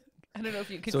 I don't know if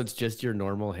you can. So it's just your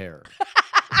normal hair.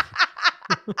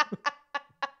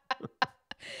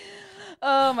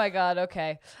 Oh my God.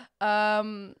 Okay.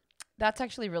 That's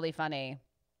actually really funny.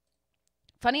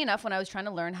 Funny enough, when I was trying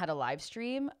to learn how to live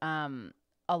stream,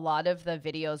 a lot of the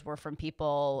videos were from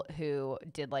people who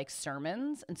did like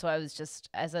sermons. And so I was just,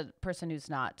 as a person who's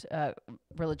not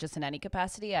religious in any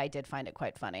capacity, I did find it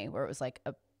quite funny where it was like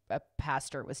a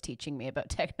pastor was teaching me about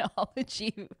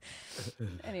technology.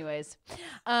 Anyways,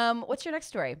 what's your next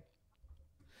story?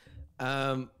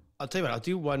 I'll tell you what, I'll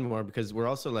do one more because we're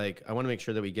also like, I want to make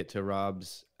sure that we get to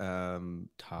Rob's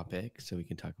topic so we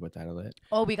can talk about that a little.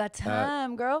 Oh, we got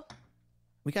time, girl.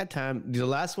 We got time. The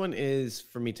last one is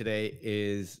for me today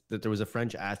is that there was a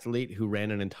French athlete who ran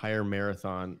an entire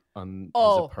marathon on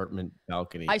his apartment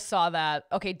balcony. I saw that.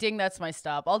 Okay, ding, that's my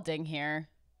stop. I'll ding here.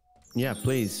 Yeah,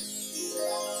 please.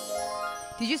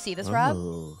 Did you see this, Rob?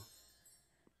 Oh.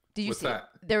 Did you What's see that?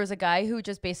 There was a guy who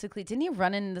just basically, didn't he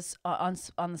run in this on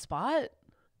the spot?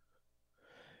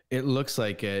 It looks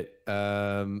like it. Who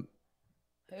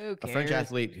A cares? French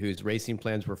athlete whose racing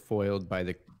plans were foiled by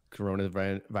the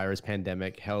coronavirus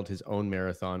pandemic held his own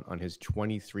marathon on his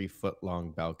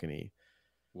 23-foot-long balcony.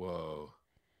 Whoa.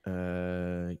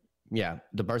 Yeah,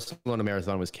 the Barcelona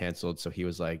marathon was canceled, so he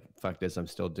was like, fuck this, I'm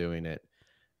still doing it.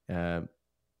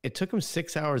 It took him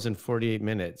 6 hours and 48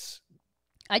 minutes.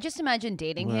 I just imagine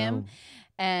dating him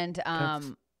and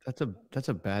That's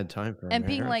a bad time for a and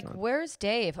being like, marathon. where's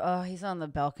Dave? Oh, he's on the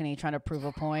balcony trying to prove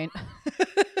a point.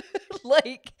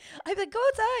 Like, I'd be like, go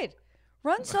outside,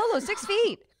 run solo 6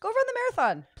 feet, go run the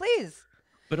marathon, please.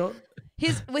 But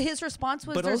His response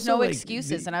was, But "There's also, no like,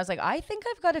 excuses," and I was like, "I think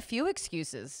I've got a few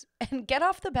excuses." And get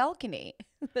off the balcony.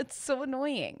 That's so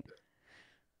annoying.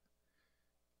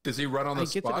 Does he run on the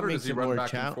get that spot it or makes does he it run more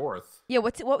back and forth? Yeah,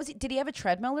 what was he? Did he have a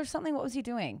treadmill or something? What was he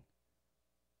doing?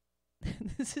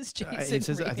 This is Jason. It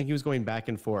says, I think he was going back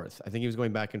and forth.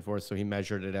 So he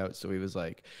measured it out. So he was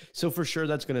like, so for sure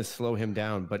that's going to slow him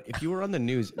down. But if you were on the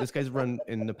news, this guy's run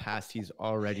in the past. He's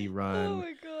already run. Oh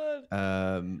my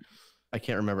god. I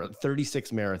can't remember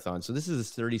 36 marathons. So this is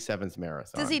his 37th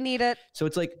marathon. Does he need it? So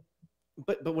it's like,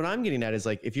 but what I'm getting at is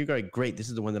like, if you're going, great, this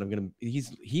is the one that I'm going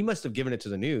to, he must have given it to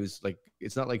the news. Like,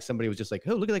 it's not like somebody was just like,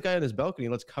 oh, look at that guy on his balcony.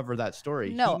 Let's cover that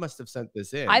story. No. He must have sent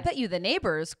this in. I bet you the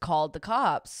neighbors called the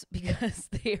cops because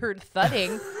they heard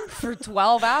thudding for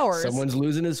 12 hours. Someone's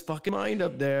losing his fucking mind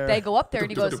up there. They go up there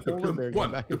and he goes,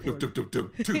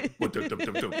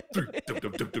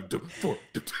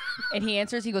 and he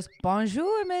answers, he goes,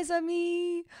 bonjour, mes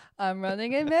amis. I'm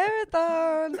running a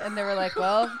marathon. And they were like,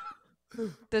 well,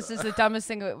 this is the dumbest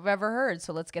thing we've ever heard.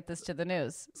 So let's get this to the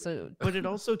news. So, but it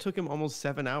also took him almost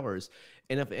 7 hours.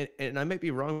 And I might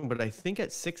be wrong, but I think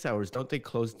at 6 hours, don't they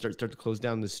start to close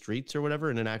down the streets or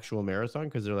whatever in an actual marathon?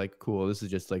 Because they're like, cool, this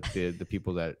is just like the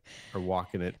people that are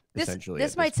walking it essentially.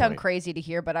 This might sound crazy to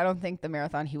hear, but I don't think the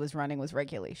marathon he was running was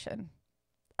regulation.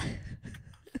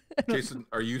 Jason,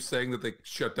 are you saying that they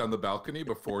shut down the balcony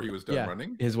before he was done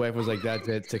running? His wife was like, that's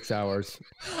it, 6 hours.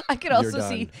 I could also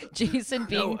see Jason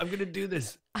being... No, I'm going to do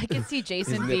this. I could see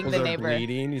Jason His being the neighbor.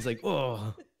 Bleeding. He's like,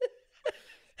 oh.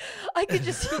 I could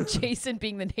just see Jason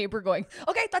being the neighbor going,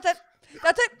 okay, that's it.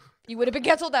 That's it. You would have been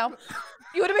canceled now.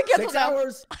 You would have been canceled 6 now.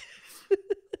 hours.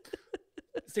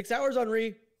 6 hours,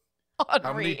 Henri.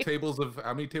 How many tables of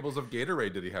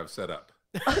Gatorade did he have set up?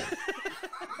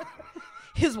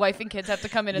 His wife and kids have to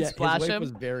come in and splash his wife him.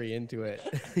 was very into it.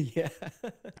 Yeah.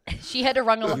 She had to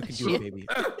run You can do it, baby.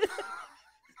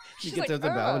 She gets out the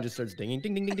bell and just starts dinging,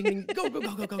 ding, ding, ding, ding, ding. Go, go,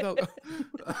 go, go, go, go.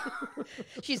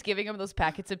 She's giving him those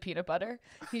packets of peanut butter.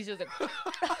 He's just like...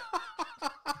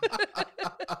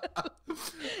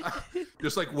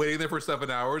 just like waiting there for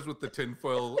 7 hours with the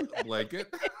tinfoil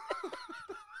blanket.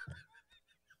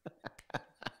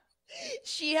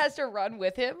 She has to run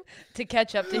with him to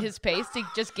catch up to his pace to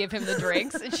just give him the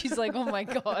drinks. And she's like, oh my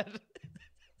God.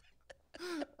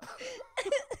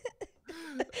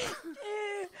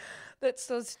 That's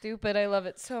so stupid. I love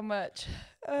it so much.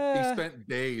 He spent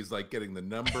days like getting the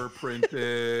number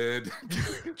printed,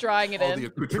 drawing it all in. the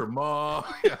accoutrement.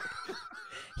 Yeah.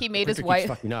 He made his wife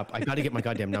fucking up. I got to get my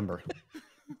goddamn number.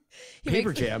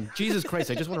 Paper jam. Jesus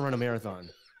Christ! I just want to run a marathon.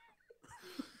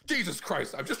 Jesus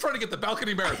Christ! I'm just trying to get the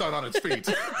balcony marathon on its feet.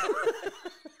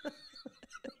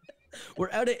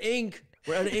 We're out of ink.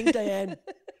 We're out of ink, Diane.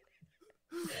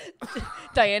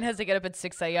 Diane has to get up at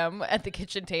 6 a.m. at the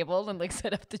kitchen table and like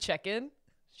set up the check-in.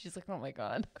 She's like, oh my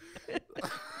God.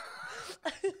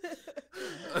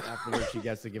 Afterwards, she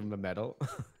gets to give him a medal.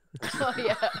 Oh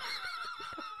yeah.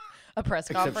 A press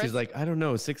conference. Except she's like, I don't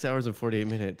know, 6 hours and 48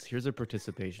 minutes. Here's a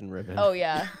participation ribbon. Oh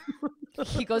yeah.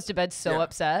 He goes to bed so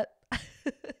upset.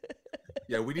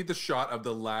 Yeah, we need the shot of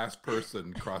the last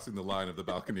person crossing the line of the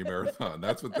balcony marathon.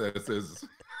 That's what this is.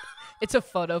 It's a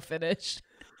photo finish.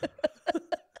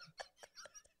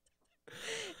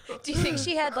 Do you think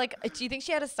she had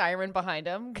a siren behind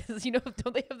him? Because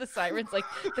don't they have the sirens like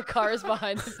the cars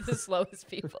behind the slowest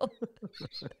people?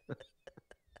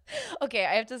 Okay,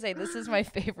 I have to say this is my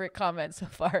favorite comment so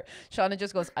far. Shauna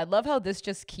just goes, I love how this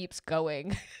just keeps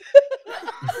going.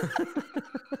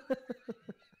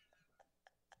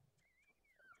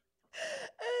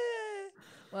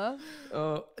 Well,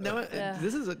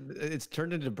 it's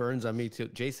turned into burns on me too.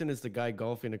 Jason is the guy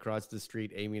golfing across the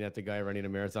street aiming at the guy running a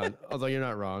marathon. Although you're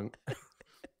not wrong.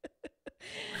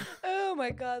 Oh my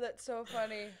God, that's so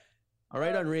funny. All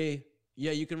right, Henri.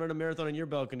 Yeah, you can run a marathon on your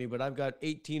balcony, but I've got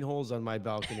 18 holes on my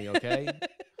balcony, okay?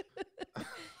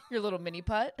 Your little mini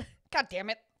putt. God damn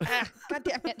it. God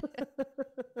damn it.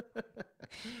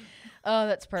 Oh,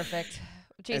 that's perfect.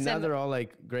 Jason. And now they're all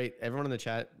like, great. Everyone in the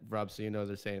chat, Rob, so you know,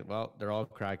 they're saying, well, they're all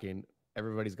cracking.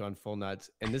 Everybody's gone full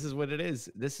nuts. And this is what it is.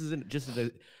 This isn't just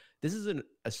a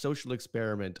social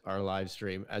experiment, our live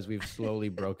stream, as we've slowly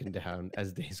broken down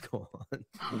as days go on.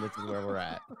 And this is where we're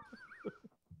at.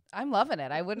 I'm loving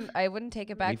it. I wouldn't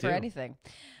take it back for anything.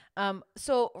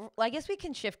 So I guess we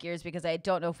can shift gears because I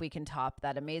don't know if we can top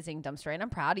that amazing dumpster. And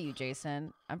I'm proud of you,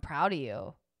 Jason. I'm proud of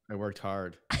you. I worked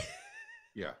hard.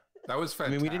 Yeah. That was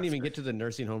fantastic. I mean, we didn't even get to the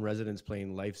nursing home residents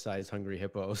playing life-size Hungry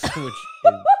Hippos, which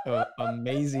is an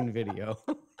amazing video.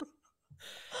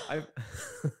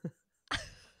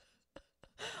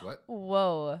 What?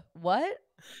 Whoa. What?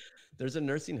 There's a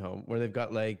nursing home where they've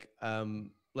got like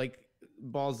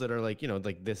balls that are like,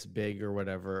 like this big or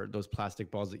whatever, those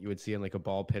plastic balls that you would see in like a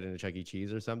ball pit in a Chuck E.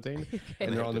 Cheese or something.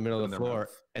 And they're all in the middle of the floor.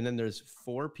 And then there's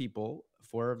 4 people.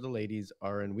 4 of the ladies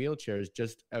are in wheelchairs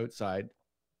just outside,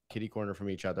 kitty corner from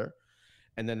each other.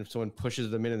 And then if someone pushes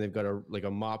them in and they've got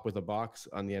a mop with a box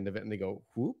on the end of it and they go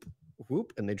whoop,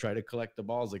 whoop, and they try to collect the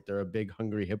balls like they're a big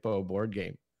Hungry Hippo board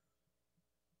game.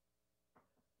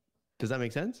 Does that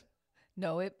make sense?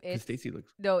 No, it Stacey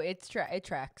looks. No, it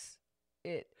tracks.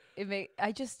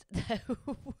 I just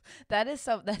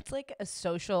that's like a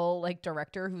social like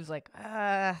director who's like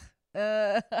I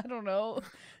don't know.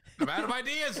 I'm out of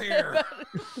ideas here.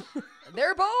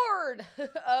 They're bored.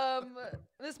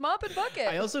 This mop and bucket.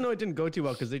 I also know it didn't go too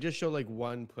well because they just show like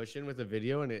one push in with a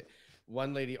video and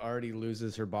one lady already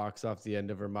loses her box off the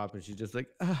end of her mop and she's just like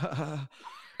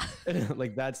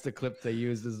like that's the clip they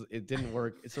used. It didn't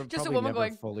work. So just a woman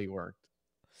going fully worked.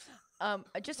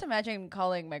 Just imagine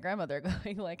calling my grandmother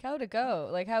going like, how'd it go?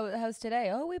 Like, how's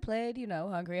today? Oh, we played,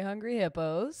 Hungry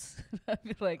Hippos. I'd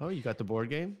be like, oh, you got the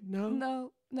board game?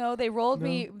 No, they rolled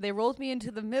me into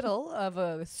the middle of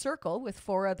a circle with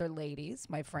 4 other ladies,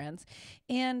 my friends,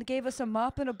 and gave us a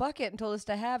mop and a bucket and told us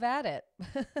to have at it.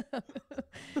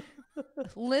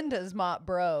 Linda's mop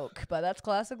broke, but that's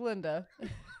classic Linda.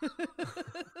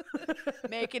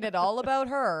 Making it all about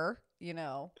her,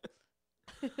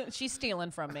 She's stealing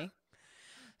from me.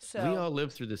 So we all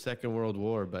lived through the Second World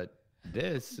War, but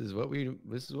this is what we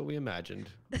imagined.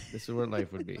 This is what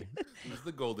life would be. This is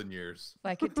the golden years.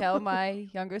 I could tell my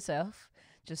younger self,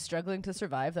 just struggling to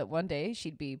survive, that one day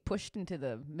she'd be pushed into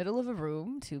the middle of a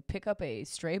room to pick up a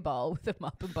stray ball with a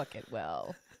mop and bucket.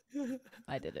 Well,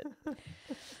 I did it.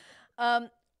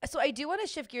 So I do want to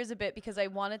shift gears a bit because I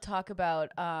want to talk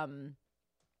about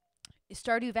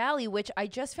Stardew Valley, which I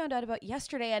just found out about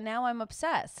yesterday, and now I'm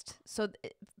obsessed. So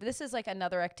this is like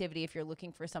another activity if you're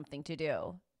looking for something to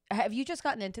do. Have you just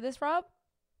gotten into this, Rob?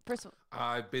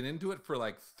 I've been into it for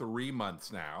like 3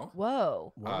 months now.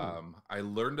 Whoa. I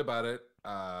learned about it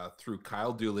through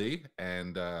Kyle Dooley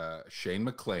and Shane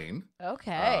McLean.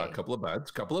 Okay. A couple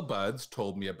of buds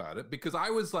told me about it because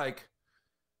I was like,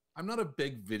 I'm not a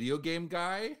big video game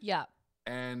guy. Yeah.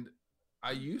 And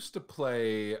I used to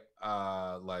play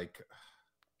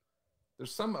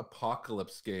there's some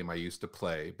apocalypse game I used to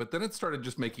play, but then it started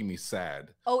just making me sad.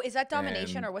 Oh, is that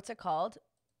Domination or what's it called?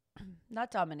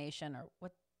 Not Domination or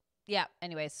what? Yeah.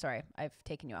 Anyways, sorry. I've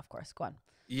taken you off course. Go on.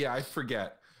 Yeah, I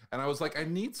forget. And I was like, I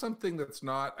need something that's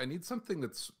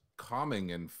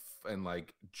calming and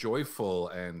like joyful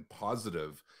and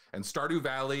positive. And Stardew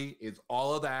Valley is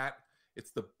all of that.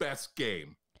 It's the best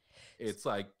game. It's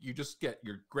like you just get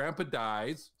your grandpa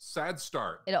dies, sad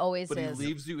start. It always but is. He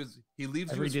leaves you his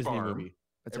Disney farm. Movie.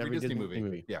 That's every Disney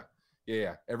movie.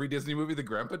 Yeah. Every Disney movie, the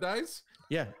grandpa dies.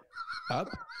 Yeah. Up.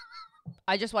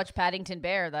 I just watched Paddington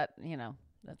Bear. That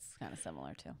that's kind of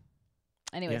similar too.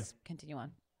 Anyways, Continue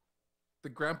on. The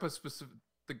grandpa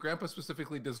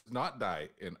specifically does not die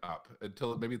in Up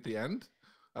until maybe at the end.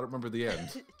 I don't remember the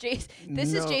end.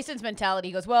 This is Jason's mentality.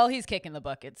 He goes, well, he's kicking the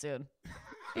bucket soon.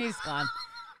 He's gone.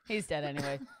 He's dead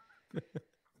anyway.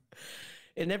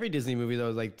 In every Disney movie,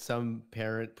 though, like some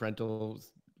parental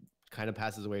kind of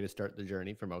passes away to start the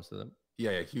journey for most of them.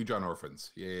 Yeah. Huge on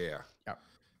orphans. Yeah.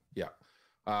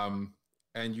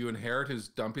 And you inherit his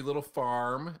dumpy little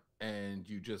farm, and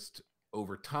you just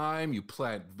over time you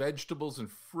plant vegetables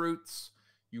and fruits.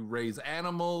 You raise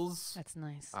animals. That's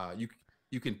nice.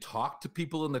 You can talk to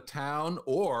people in the town,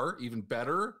 or even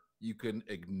better, you can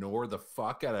ignore the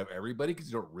fuck out of everybody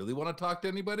because you don't really want to talk to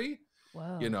anybody.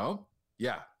 Wow.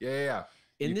 Yeah.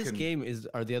 In this game,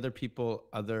 are the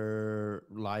other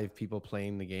live people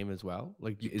playing the game as well?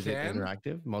 Like, is it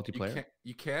interactive, multiplayer?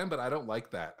 You can, but I don't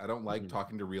like that. I don't like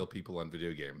talking to real people on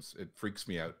video games. It freaks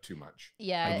me out too much.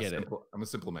 Yeah. I get it. I'm a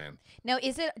simple man. Now,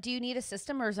 do you need a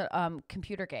system or is it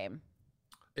computer game?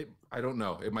 I don't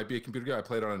know. It might be a computer game. I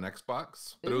played on an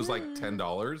Xbox, but it was like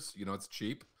 $10. It's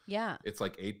cheap. Yeah. It's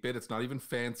like 8-bit. It's not even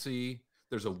fancy.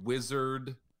 There's a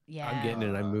wizard. Yeah. I'm getting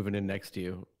it. I'm moving in next to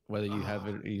you. Whether you have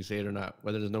it, you say it or not.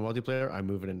 Whether there's no multiplayer, I'm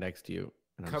moving in next to you.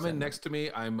 Come in next to me.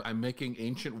 I'm making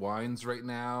ancient wines right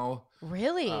now.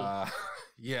 Really?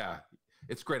 Yeah.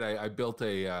 It's great. I built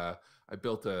a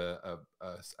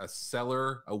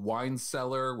cellar, a wine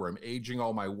cellar where I'm aging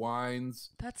all my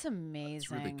wines. That's amazing.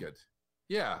 It's really good.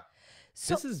 Yeah.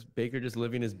 So this is Baker just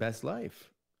living his best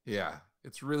life. Yeah.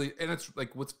 It's really, and it's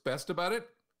like, what's best about it?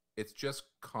 It's just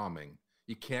calming.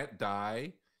 You can't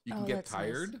die. You can get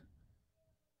tired. Nice.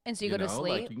 And so you go to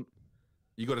sleep? Like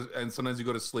you go to, and sometimes you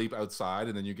go to sleep outside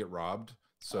and then you get robbed.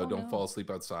 So don't fall asleep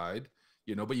outside,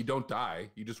 but you don't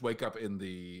die. You just wake up in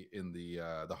the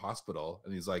hospital,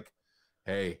 and he's like,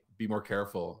 hey, be more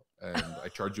careful, and I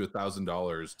charge you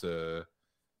 $1,000 to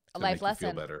A make life you lesson.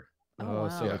 feel better. Oh,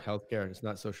 So wow. like healthcare, it's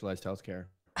not socialized healthcare.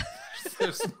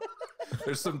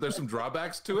 there's some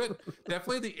drawbacks to it.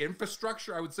 Definitely the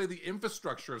infrastructure. I would say the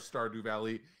infrastructure of Stardew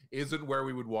Valley isn't where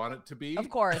we would want it to be. Of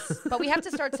course, but we have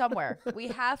to start somewhere. We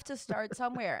have to start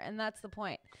somewhere, and that's the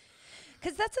point.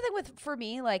 Because that's the thing for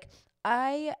me. Like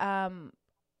I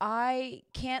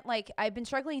can't I've been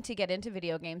struggling to get into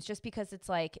video games just because it's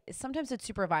like sometimes it's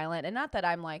super violent, and not that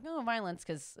I'm like violence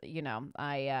because I'm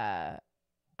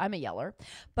a yeller,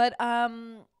 but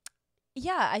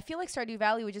yeah, I feel like Stardew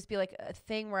Valley would just be like a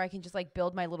thing where I can just like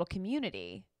build my little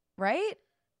community, right?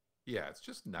 Yeah, it's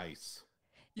just nice.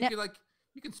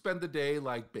 You can spend the day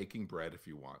like baking bread if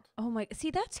you want. Oh my,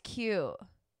 see, that's cute.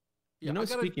 Yeah,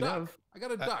 Speaking of, I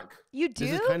got a duck. You do?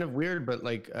 this is kind of weird, but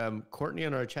like Courtney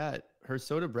on our chat, her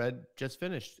soda bread just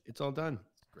finished. It's all done.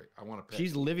 Great. I want to pick.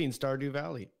 She's living Stardew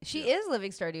Valley. She is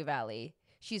living Stardew Valley.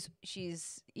 She's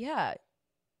yeah.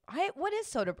 What is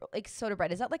soda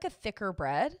bread? Is that like a thicker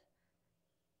bread?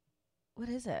 What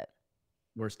is it?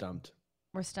 We're stumped.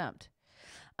 We're stumped.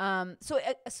 So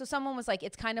someone was like,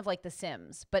 it's kind of like The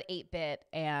Sims, but 8-bit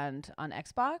and on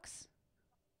Xbox.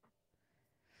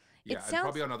 Yeah, and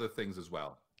probably on other things as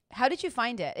well. How did you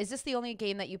find it? Is this the only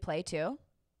game that you play too?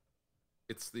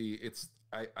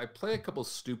 I play a couple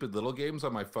stupid little games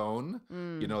on my phone,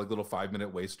 like little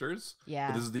 5-minute wasters. Yeah.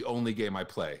 But this is the only game I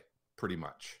play, pretty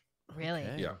much. Really?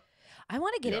 Okay. Yeah. I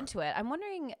want to get into it. I'm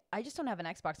wondering, I just don't have an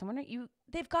Xbox. I'm wondering,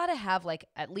 they've got to have like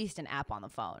at least an app on the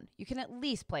phone. You can at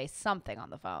least play something on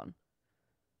the phone.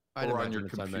 Or on your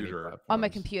computer. On my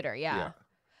computer, yeah.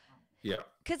 Yeah.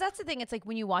 Because that's the thing. It's like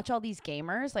when you watch all these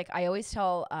gamers, like I always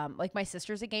tell, like my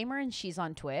sister's a gamer and she's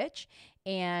on Twitch.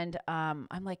 And I'm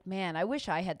like, man, I wish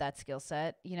I had that skill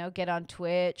set. Get on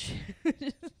Twitch,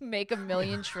 make $1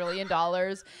 million trillion,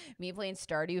 me playing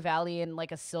Stardew Valley in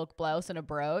like a silk blouse and a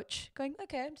brooch. Going,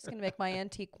 okay, I'm just going to make my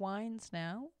antique wines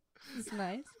now. It's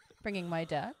nice. Bringing my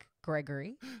duck,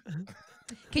 Gregory.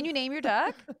 Can you name your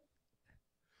duck?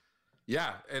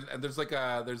 Yeah, and there's like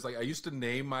I used to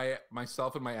name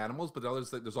myself and my animals, but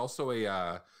there's also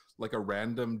a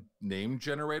random name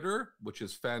generator, which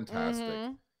is fantastic.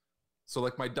 Mm-hmm. So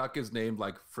like my duck is named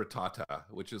like Frittata,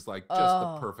 which is like just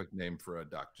the perfect name for a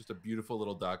duck. Just a beautiful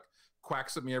little duck.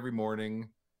 Quacks at me every morning.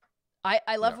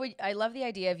 I love the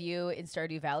idea of you in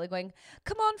Stardew Valley going,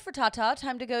 come on, Frittata,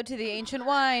 time to go to the ancient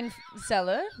wine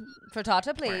cellar.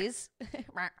 Frittata, please.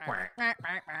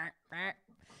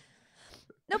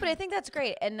 No, but I think that's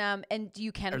great, and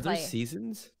you can Are play. there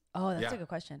seasons? Oh, that's a good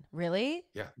question. Really?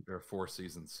 Yeah, there are 4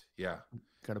 seasons. Yeah,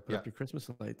 Got to put up your Christmas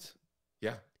lights.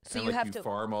 yeah. So and you have you to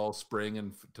farm all spring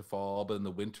and to fall, but in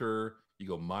the winter you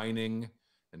go mining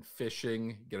and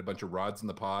fishing. Get a bunch of rods in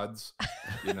the pods.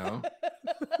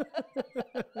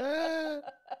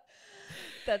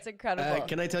 That's incredible.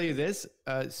 Can I tell you this?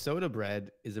 Soda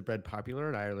bread is a bread popular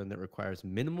in Ireland that requires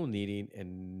minimal kneading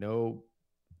and no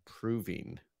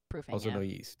proving. Proofing, Also yeah. no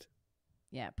yeast.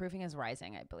 Yeah, proofing is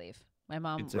rising, I believe. My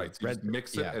mom It's a Right, so you just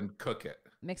mix it and cook it.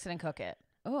 mix it and cook it.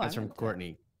 Oh, That's from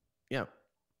Courtney. Yeah.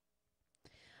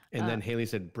 And then Haley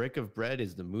said, brick of bread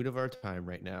is the mood of our time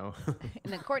right now.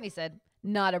 And then Courtney said,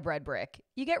 not a bread brick.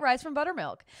 You get rice from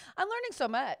buttermilk. I'm learning so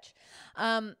much.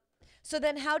 So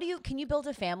then can you build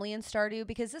a family in Stardew?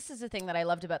 Because this is the thing that I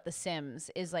loved about The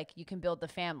Sims is like you can build the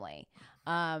family.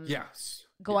 Yes.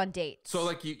 Go on dates. So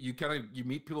like you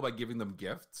meet people by giving them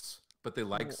gifts, but they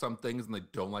like some things and they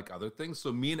don't like other things.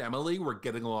 So me and Emily were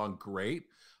getting along great.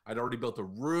 I'd already built a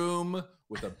room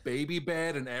with a baby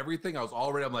bed and everything. I'm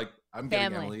like, I'm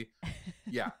getting Emily.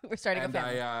 Yeah. We're starting a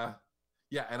family.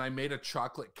 And I made a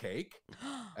chocolate cake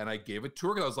and I gave it to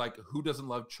her because I was like, who doesn't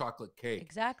love chocolate cake?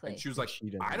 Exactly. And she was like,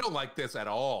 I don't like this at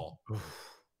all.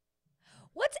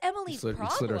 What's Emily's problem?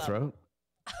 Slit her throat?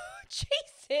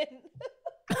 Jason.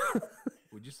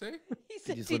 Would you say? He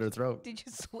said, Did you slit her throat? Did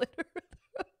you slit her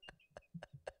throat?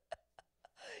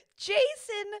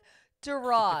 Jason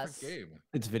DeRoss. Game.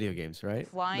 It's video games, right?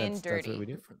 Flying That's dirty. what we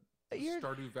do.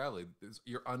 Stardew Valley,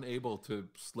 you're unable to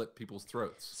slit people's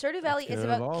throats. Stardew Valley is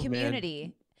about evolve, community.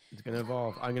 Man. It's gonna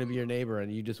evolve. I'm gonna be your neighbor,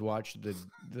 and you just watch the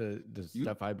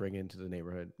stuff I bring into the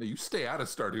neighborhood. No, you stay out of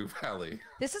Stardew Valley.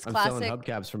 This is I'm classic. selling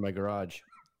hubcaps from my garage.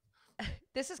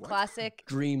 This is classic.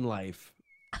 Dream life.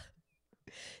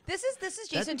 This is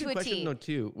Jason That's a to good a T. question, though,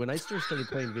 too. When I first started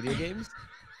playing video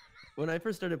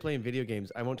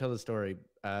games, I won't tell the story,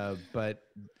 but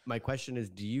my question is,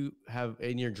 do you have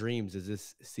in your dreams, is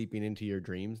this seeping into your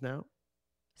dreams now?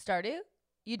 Stardew?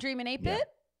 You dream in 8-bit?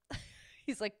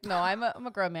 He's like, no, I'm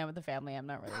a grown man with a family. I'm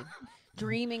not really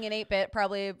dreaming in 8-bit,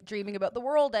 probably dreaming about the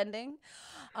world ending.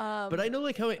 But I know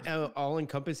like how all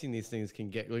encompassing these things can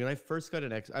get. Like when I first got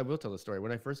I will tell the story.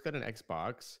 When I first got an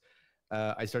Xbox,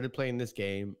 I started playing this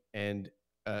game and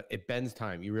it bends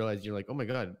time. You realize you're like, oh my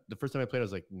God, the first time I played, I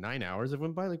was like 9 hours have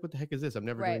went by. Like, what the heck is this? I'm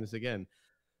never doing this again.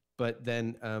 But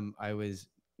then I was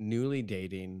newly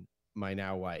dating my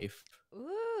now wife.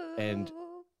 Ooh. And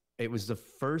it was the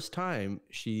first time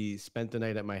she spent the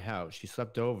night at my house. She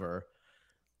slept over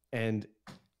and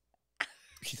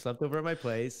she slept over at my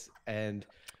place. And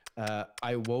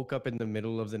I woke up in the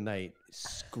middle of the night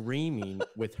screaming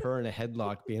with her in a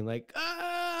headlock, being like,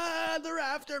 they're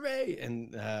after me.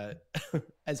 And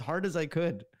as hard as I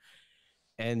could.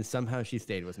 And somehow she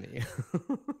stayed with me.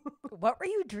 What were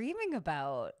you dreaming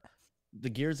about? The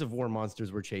Gears of War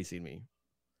monsters were chasing me.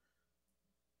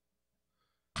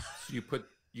 So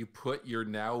you put your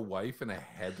now wife in a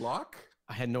headlock?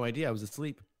 I had no idea. I was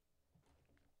asleep.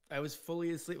 I was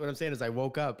fully asleep. What I'm saying is I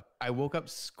woke up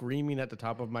screaming at the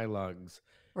top of my lungs.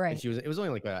 Right. And it was only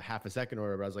like a half a second or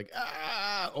whatever. I was like,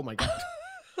 oh my God.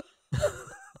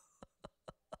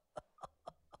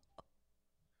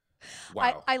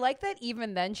 Wow. I like that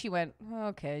even then she went,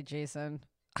 okay, Jason.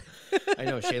 I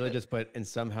know. Shayla just put, and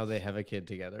somehow they have a kid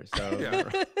together. So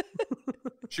Yeah.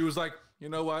 She was like, you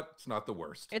know what? It's not the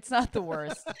worst. It's not the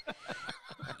worst.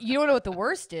 You don't know what the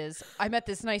worst is. I met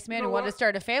this nice man who wanted to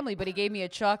start a family, but he gave me a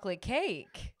chocolate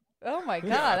cake. Oh my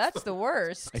God, that's the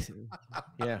worst.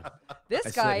 yeah.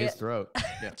 This guy, slit his throat.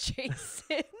 Yeah.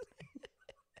 Jason.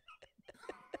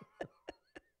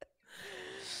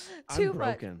 I'm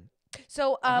broken.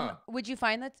 So, would you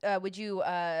find that? Would you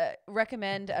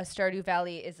recommend Stardew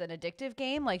Valley is an addictive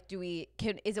game? Like,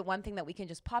 is it one thing that we can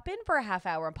just pop in for a half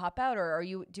hour and pop out, or are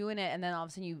you doing it and then all of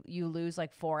a sudden you lose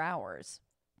like 4 hours?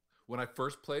 When I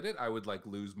first played it, I would like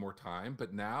lose more time,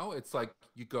 but now it's like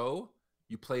you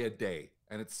play a day,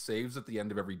 and it saves at the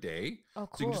end of every day. Oh,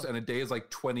 cool. So you can and a day is like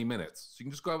 20 minutes, so you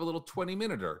can just go have a little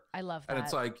 20-minuter. I love that. And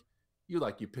it's like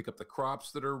you pick up the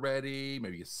crops that are ready,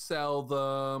 maybe you sell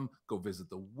them, go visit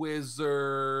the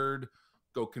wizard,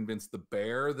 go convince the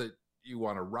bear that you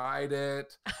want to ride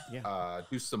it,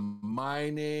 do some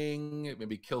mining,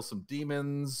 maybe kill some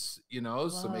demons, some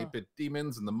 8-bit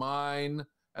demons in the mine,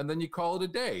 and then you call it a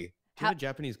day. Do you have a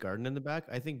Japanese garden in the back?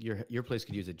 I think your place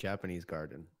could use a Japanese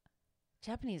garden.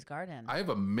 Japanese garden. I have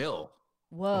a mill.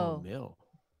 Whoa. Oh, mill.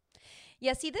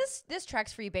 Yeah, see, this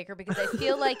tracks for you, Baker, because I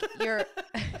feel like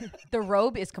the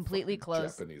robe is completely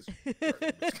closed. Japanese.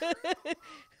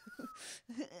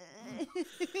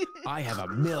 I have a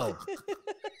mill.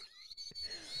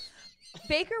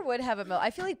 Baker would have a mill. I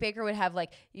feel like Baker would have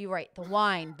you're right, the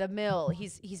wine, the mill.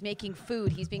 He's making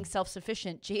food. He's being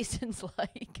self-sufficient. Jason's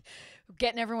like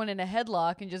getting everyone in a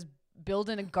headlock and just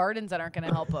building gardens that aren't going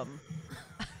to help him.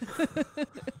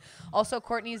 Also,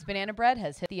 Courtney's banana bread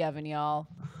has hit the oven, y'all.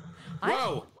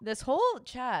 Whoa! This whole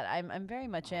chat, I'm very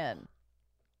much in.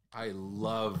 I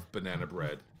love banana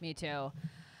bread. Me too.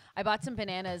 I bought some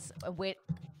bananas. Wait.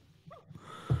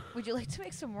 Would you like to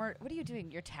make some more? What are you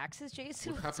doing? Your taxes,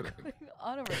 Jason? What's happening? Going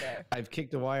on over there? I've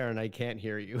kicked a wire and I can't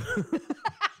hear you.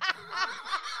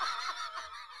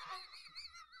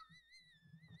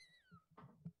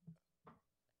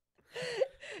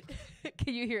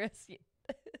 Can you hear us?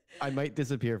 I might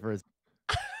disappear for a second.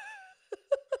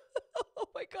 Oh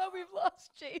my God, we've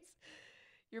lost Chase.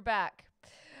 You're back.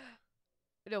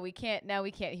 No, we can't. Now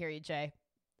we can't hear you, Jay.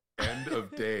 End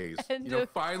of days.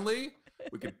 Finally,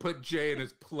 we can put Jay in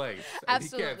his place. And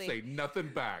Absolutely. He can't say nothing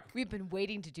back. We've been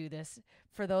waiting to do this.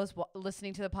 For those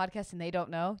listening to the podcast and they don't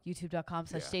know,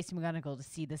 youtube.com/Stacey McGunnigle to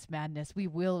see this madness. We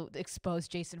will expose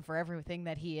Jason for everything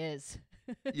that he is.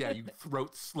 Yeah, you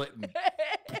throat slitting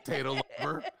potato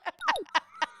lover.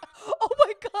 Oh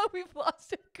my God, we've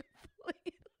lost him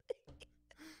completely.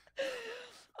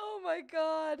 Oh my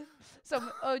God.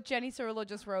 Jenny Cirillo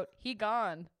just wrote, he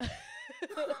gone.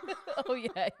 Oh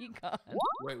yeah, he gone.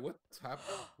 Wait, what's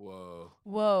happening? Whoa.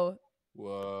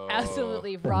 Whoa.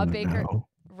 Absolutely. Rob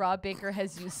Baker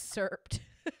has usurped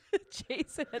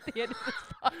Jason at the end of this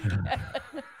podcast.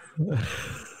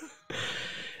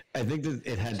 I think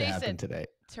it had to happen today.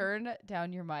 Turn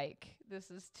down your mic.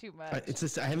 This is too much. It's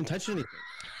just I haven't touched anything.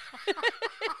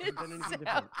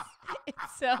 It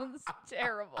sounds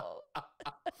terrible.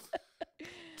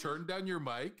 Turn down your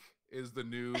mic is the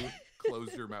new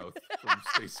close your mouth from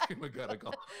Stacey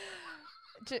McGunnigle.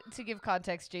 To give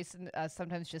context, Jason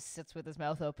sometimes just sits with his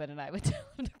mouth open, and I would tell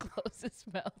him to close his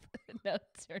mouth. No,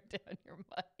 turn down your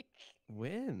mic.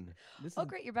 When?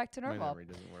 Great, you're back to normal. My memory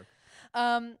doesn't work.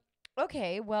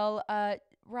 Okay, well,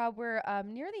 Rob, we're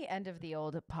near the end of the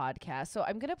old podcast, so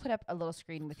I'm going to put up a little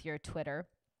screen with your Twitter.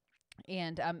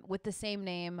 And with the same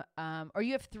name, or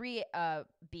you have 3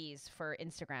 B's for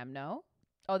Instagram, no?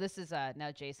 Oh, this is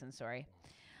now Jason, sorry.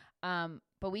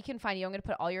 But we can find you. I'm going to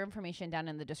put all your information down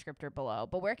in the descriptor below.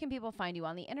 But where can people find you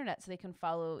on the internet so they can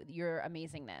follow your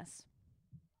amazingness?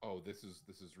 Oh, this is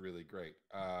really great.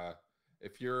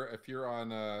 If you're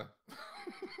on Are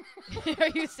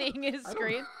you seeing his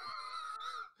screen?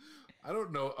 I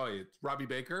don't know. Oh, it's Robbie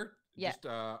Baker. Yeah. Just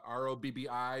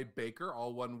ROBBI Baker,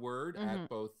 all one word, at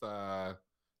both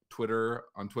Twitter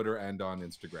and on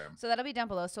Instagram. So that'll be down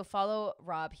below. So follow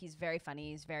Rob. He's very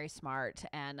funny. He's very smart.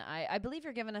 And I believe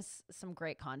you're giving us some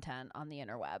great content on the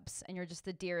interwebs. And you're just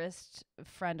the dearest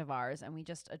friend of ours. And we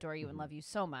just adore you and love you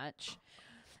so much.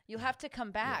 You'll have to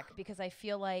come back because I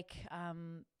feel like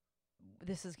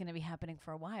this is going to be happening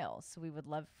for a while. So we would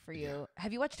love for you. Yeah.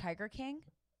 Have you watched Tiger King?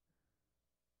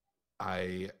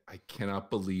 I cannot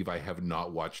believe I have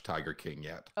not watched Tiger King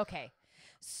yet. Okay.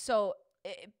 So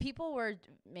people were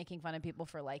making fun of people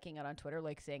for liking it on Twitter,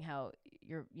 like saying how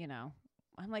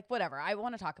I'm like, whatever. I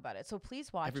want to talk about it. So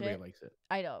please watch Everybody it. Everybody likes it.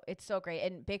 I know. It's so great.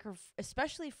 And Baker,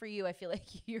 especially for you, I feel like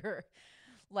you're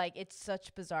like, it's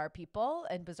such bizarre people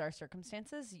and bizarre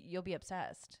circumstances. You'll be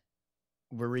obsessed.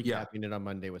 We're recapping it on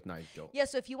Monday with Nigel. Yeah,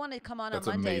 so if you want to come on That's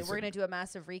Monday, amazing. we're going to do a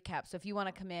massive recap. So if you want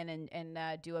to come in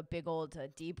and do a big old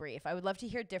debrief, I would love to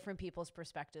hear different people's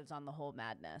perspectives on the whole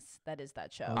madness that is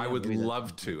that show. I would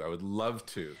love to. I would love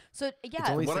to. So yeah, it's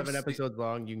only 7 episodes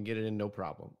long. You can get it in no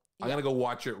problem. I'm going to go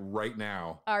watch it right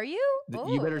now. Are you?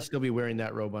 You better still be wearing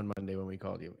that robe on Monday when we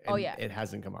called you. And yeah. It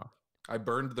hasn't come off. I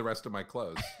burned the rest of my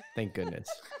clothes. Thank goodness.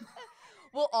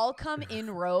 We'll all come in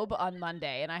robe on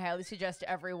Monday, and I highly suggest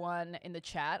everyone in the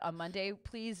chat on Monday,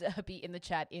 please be in the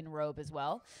chat in robe as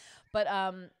well. But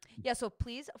yeah, so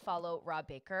please follow Rob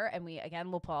Baker, and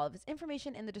we'll put all of his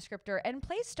information in the descriptor and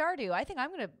play Stardew. I think I'm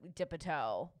going to dip a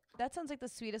toe. That sounds like the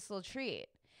sweetest little treat.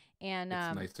 And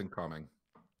it's nice and calming.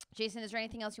 Jason, is there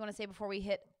anything else you want to say before we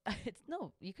hit?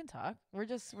 No, you can talk. We're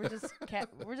just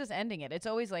ending it. It's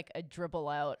always like a dribble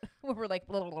out where we're like,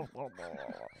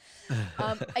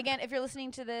 again, if you're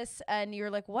listening to this and you're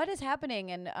like, what is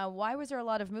happening? And why was there a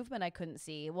lot of movement I couldn't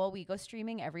see? Well, we go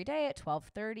streaming every day at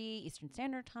 12:30 Eastern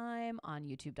Standard Time on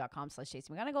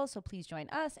youtube.com/Stacey McGunnigle. So please join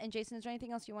us. And Jason, is there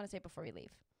anything else you want to say before we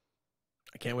leave?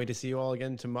 I can't wait to see you all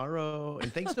again tomorrow.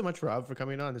 And thanks so much, Rob, for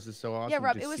coming on. This is so awesome. Yeah,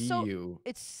 Rob,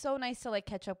 It's so nice to like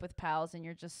catch up with pals, and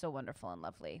you're just so wonderful and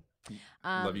lovely.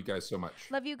 Love you guys so much.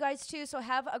 Love you guys too. So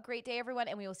have a great day, everyone,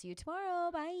 and we will see you tomorrow.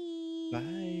 Bye.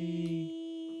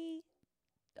 Bye.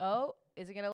 Oh, is it gonna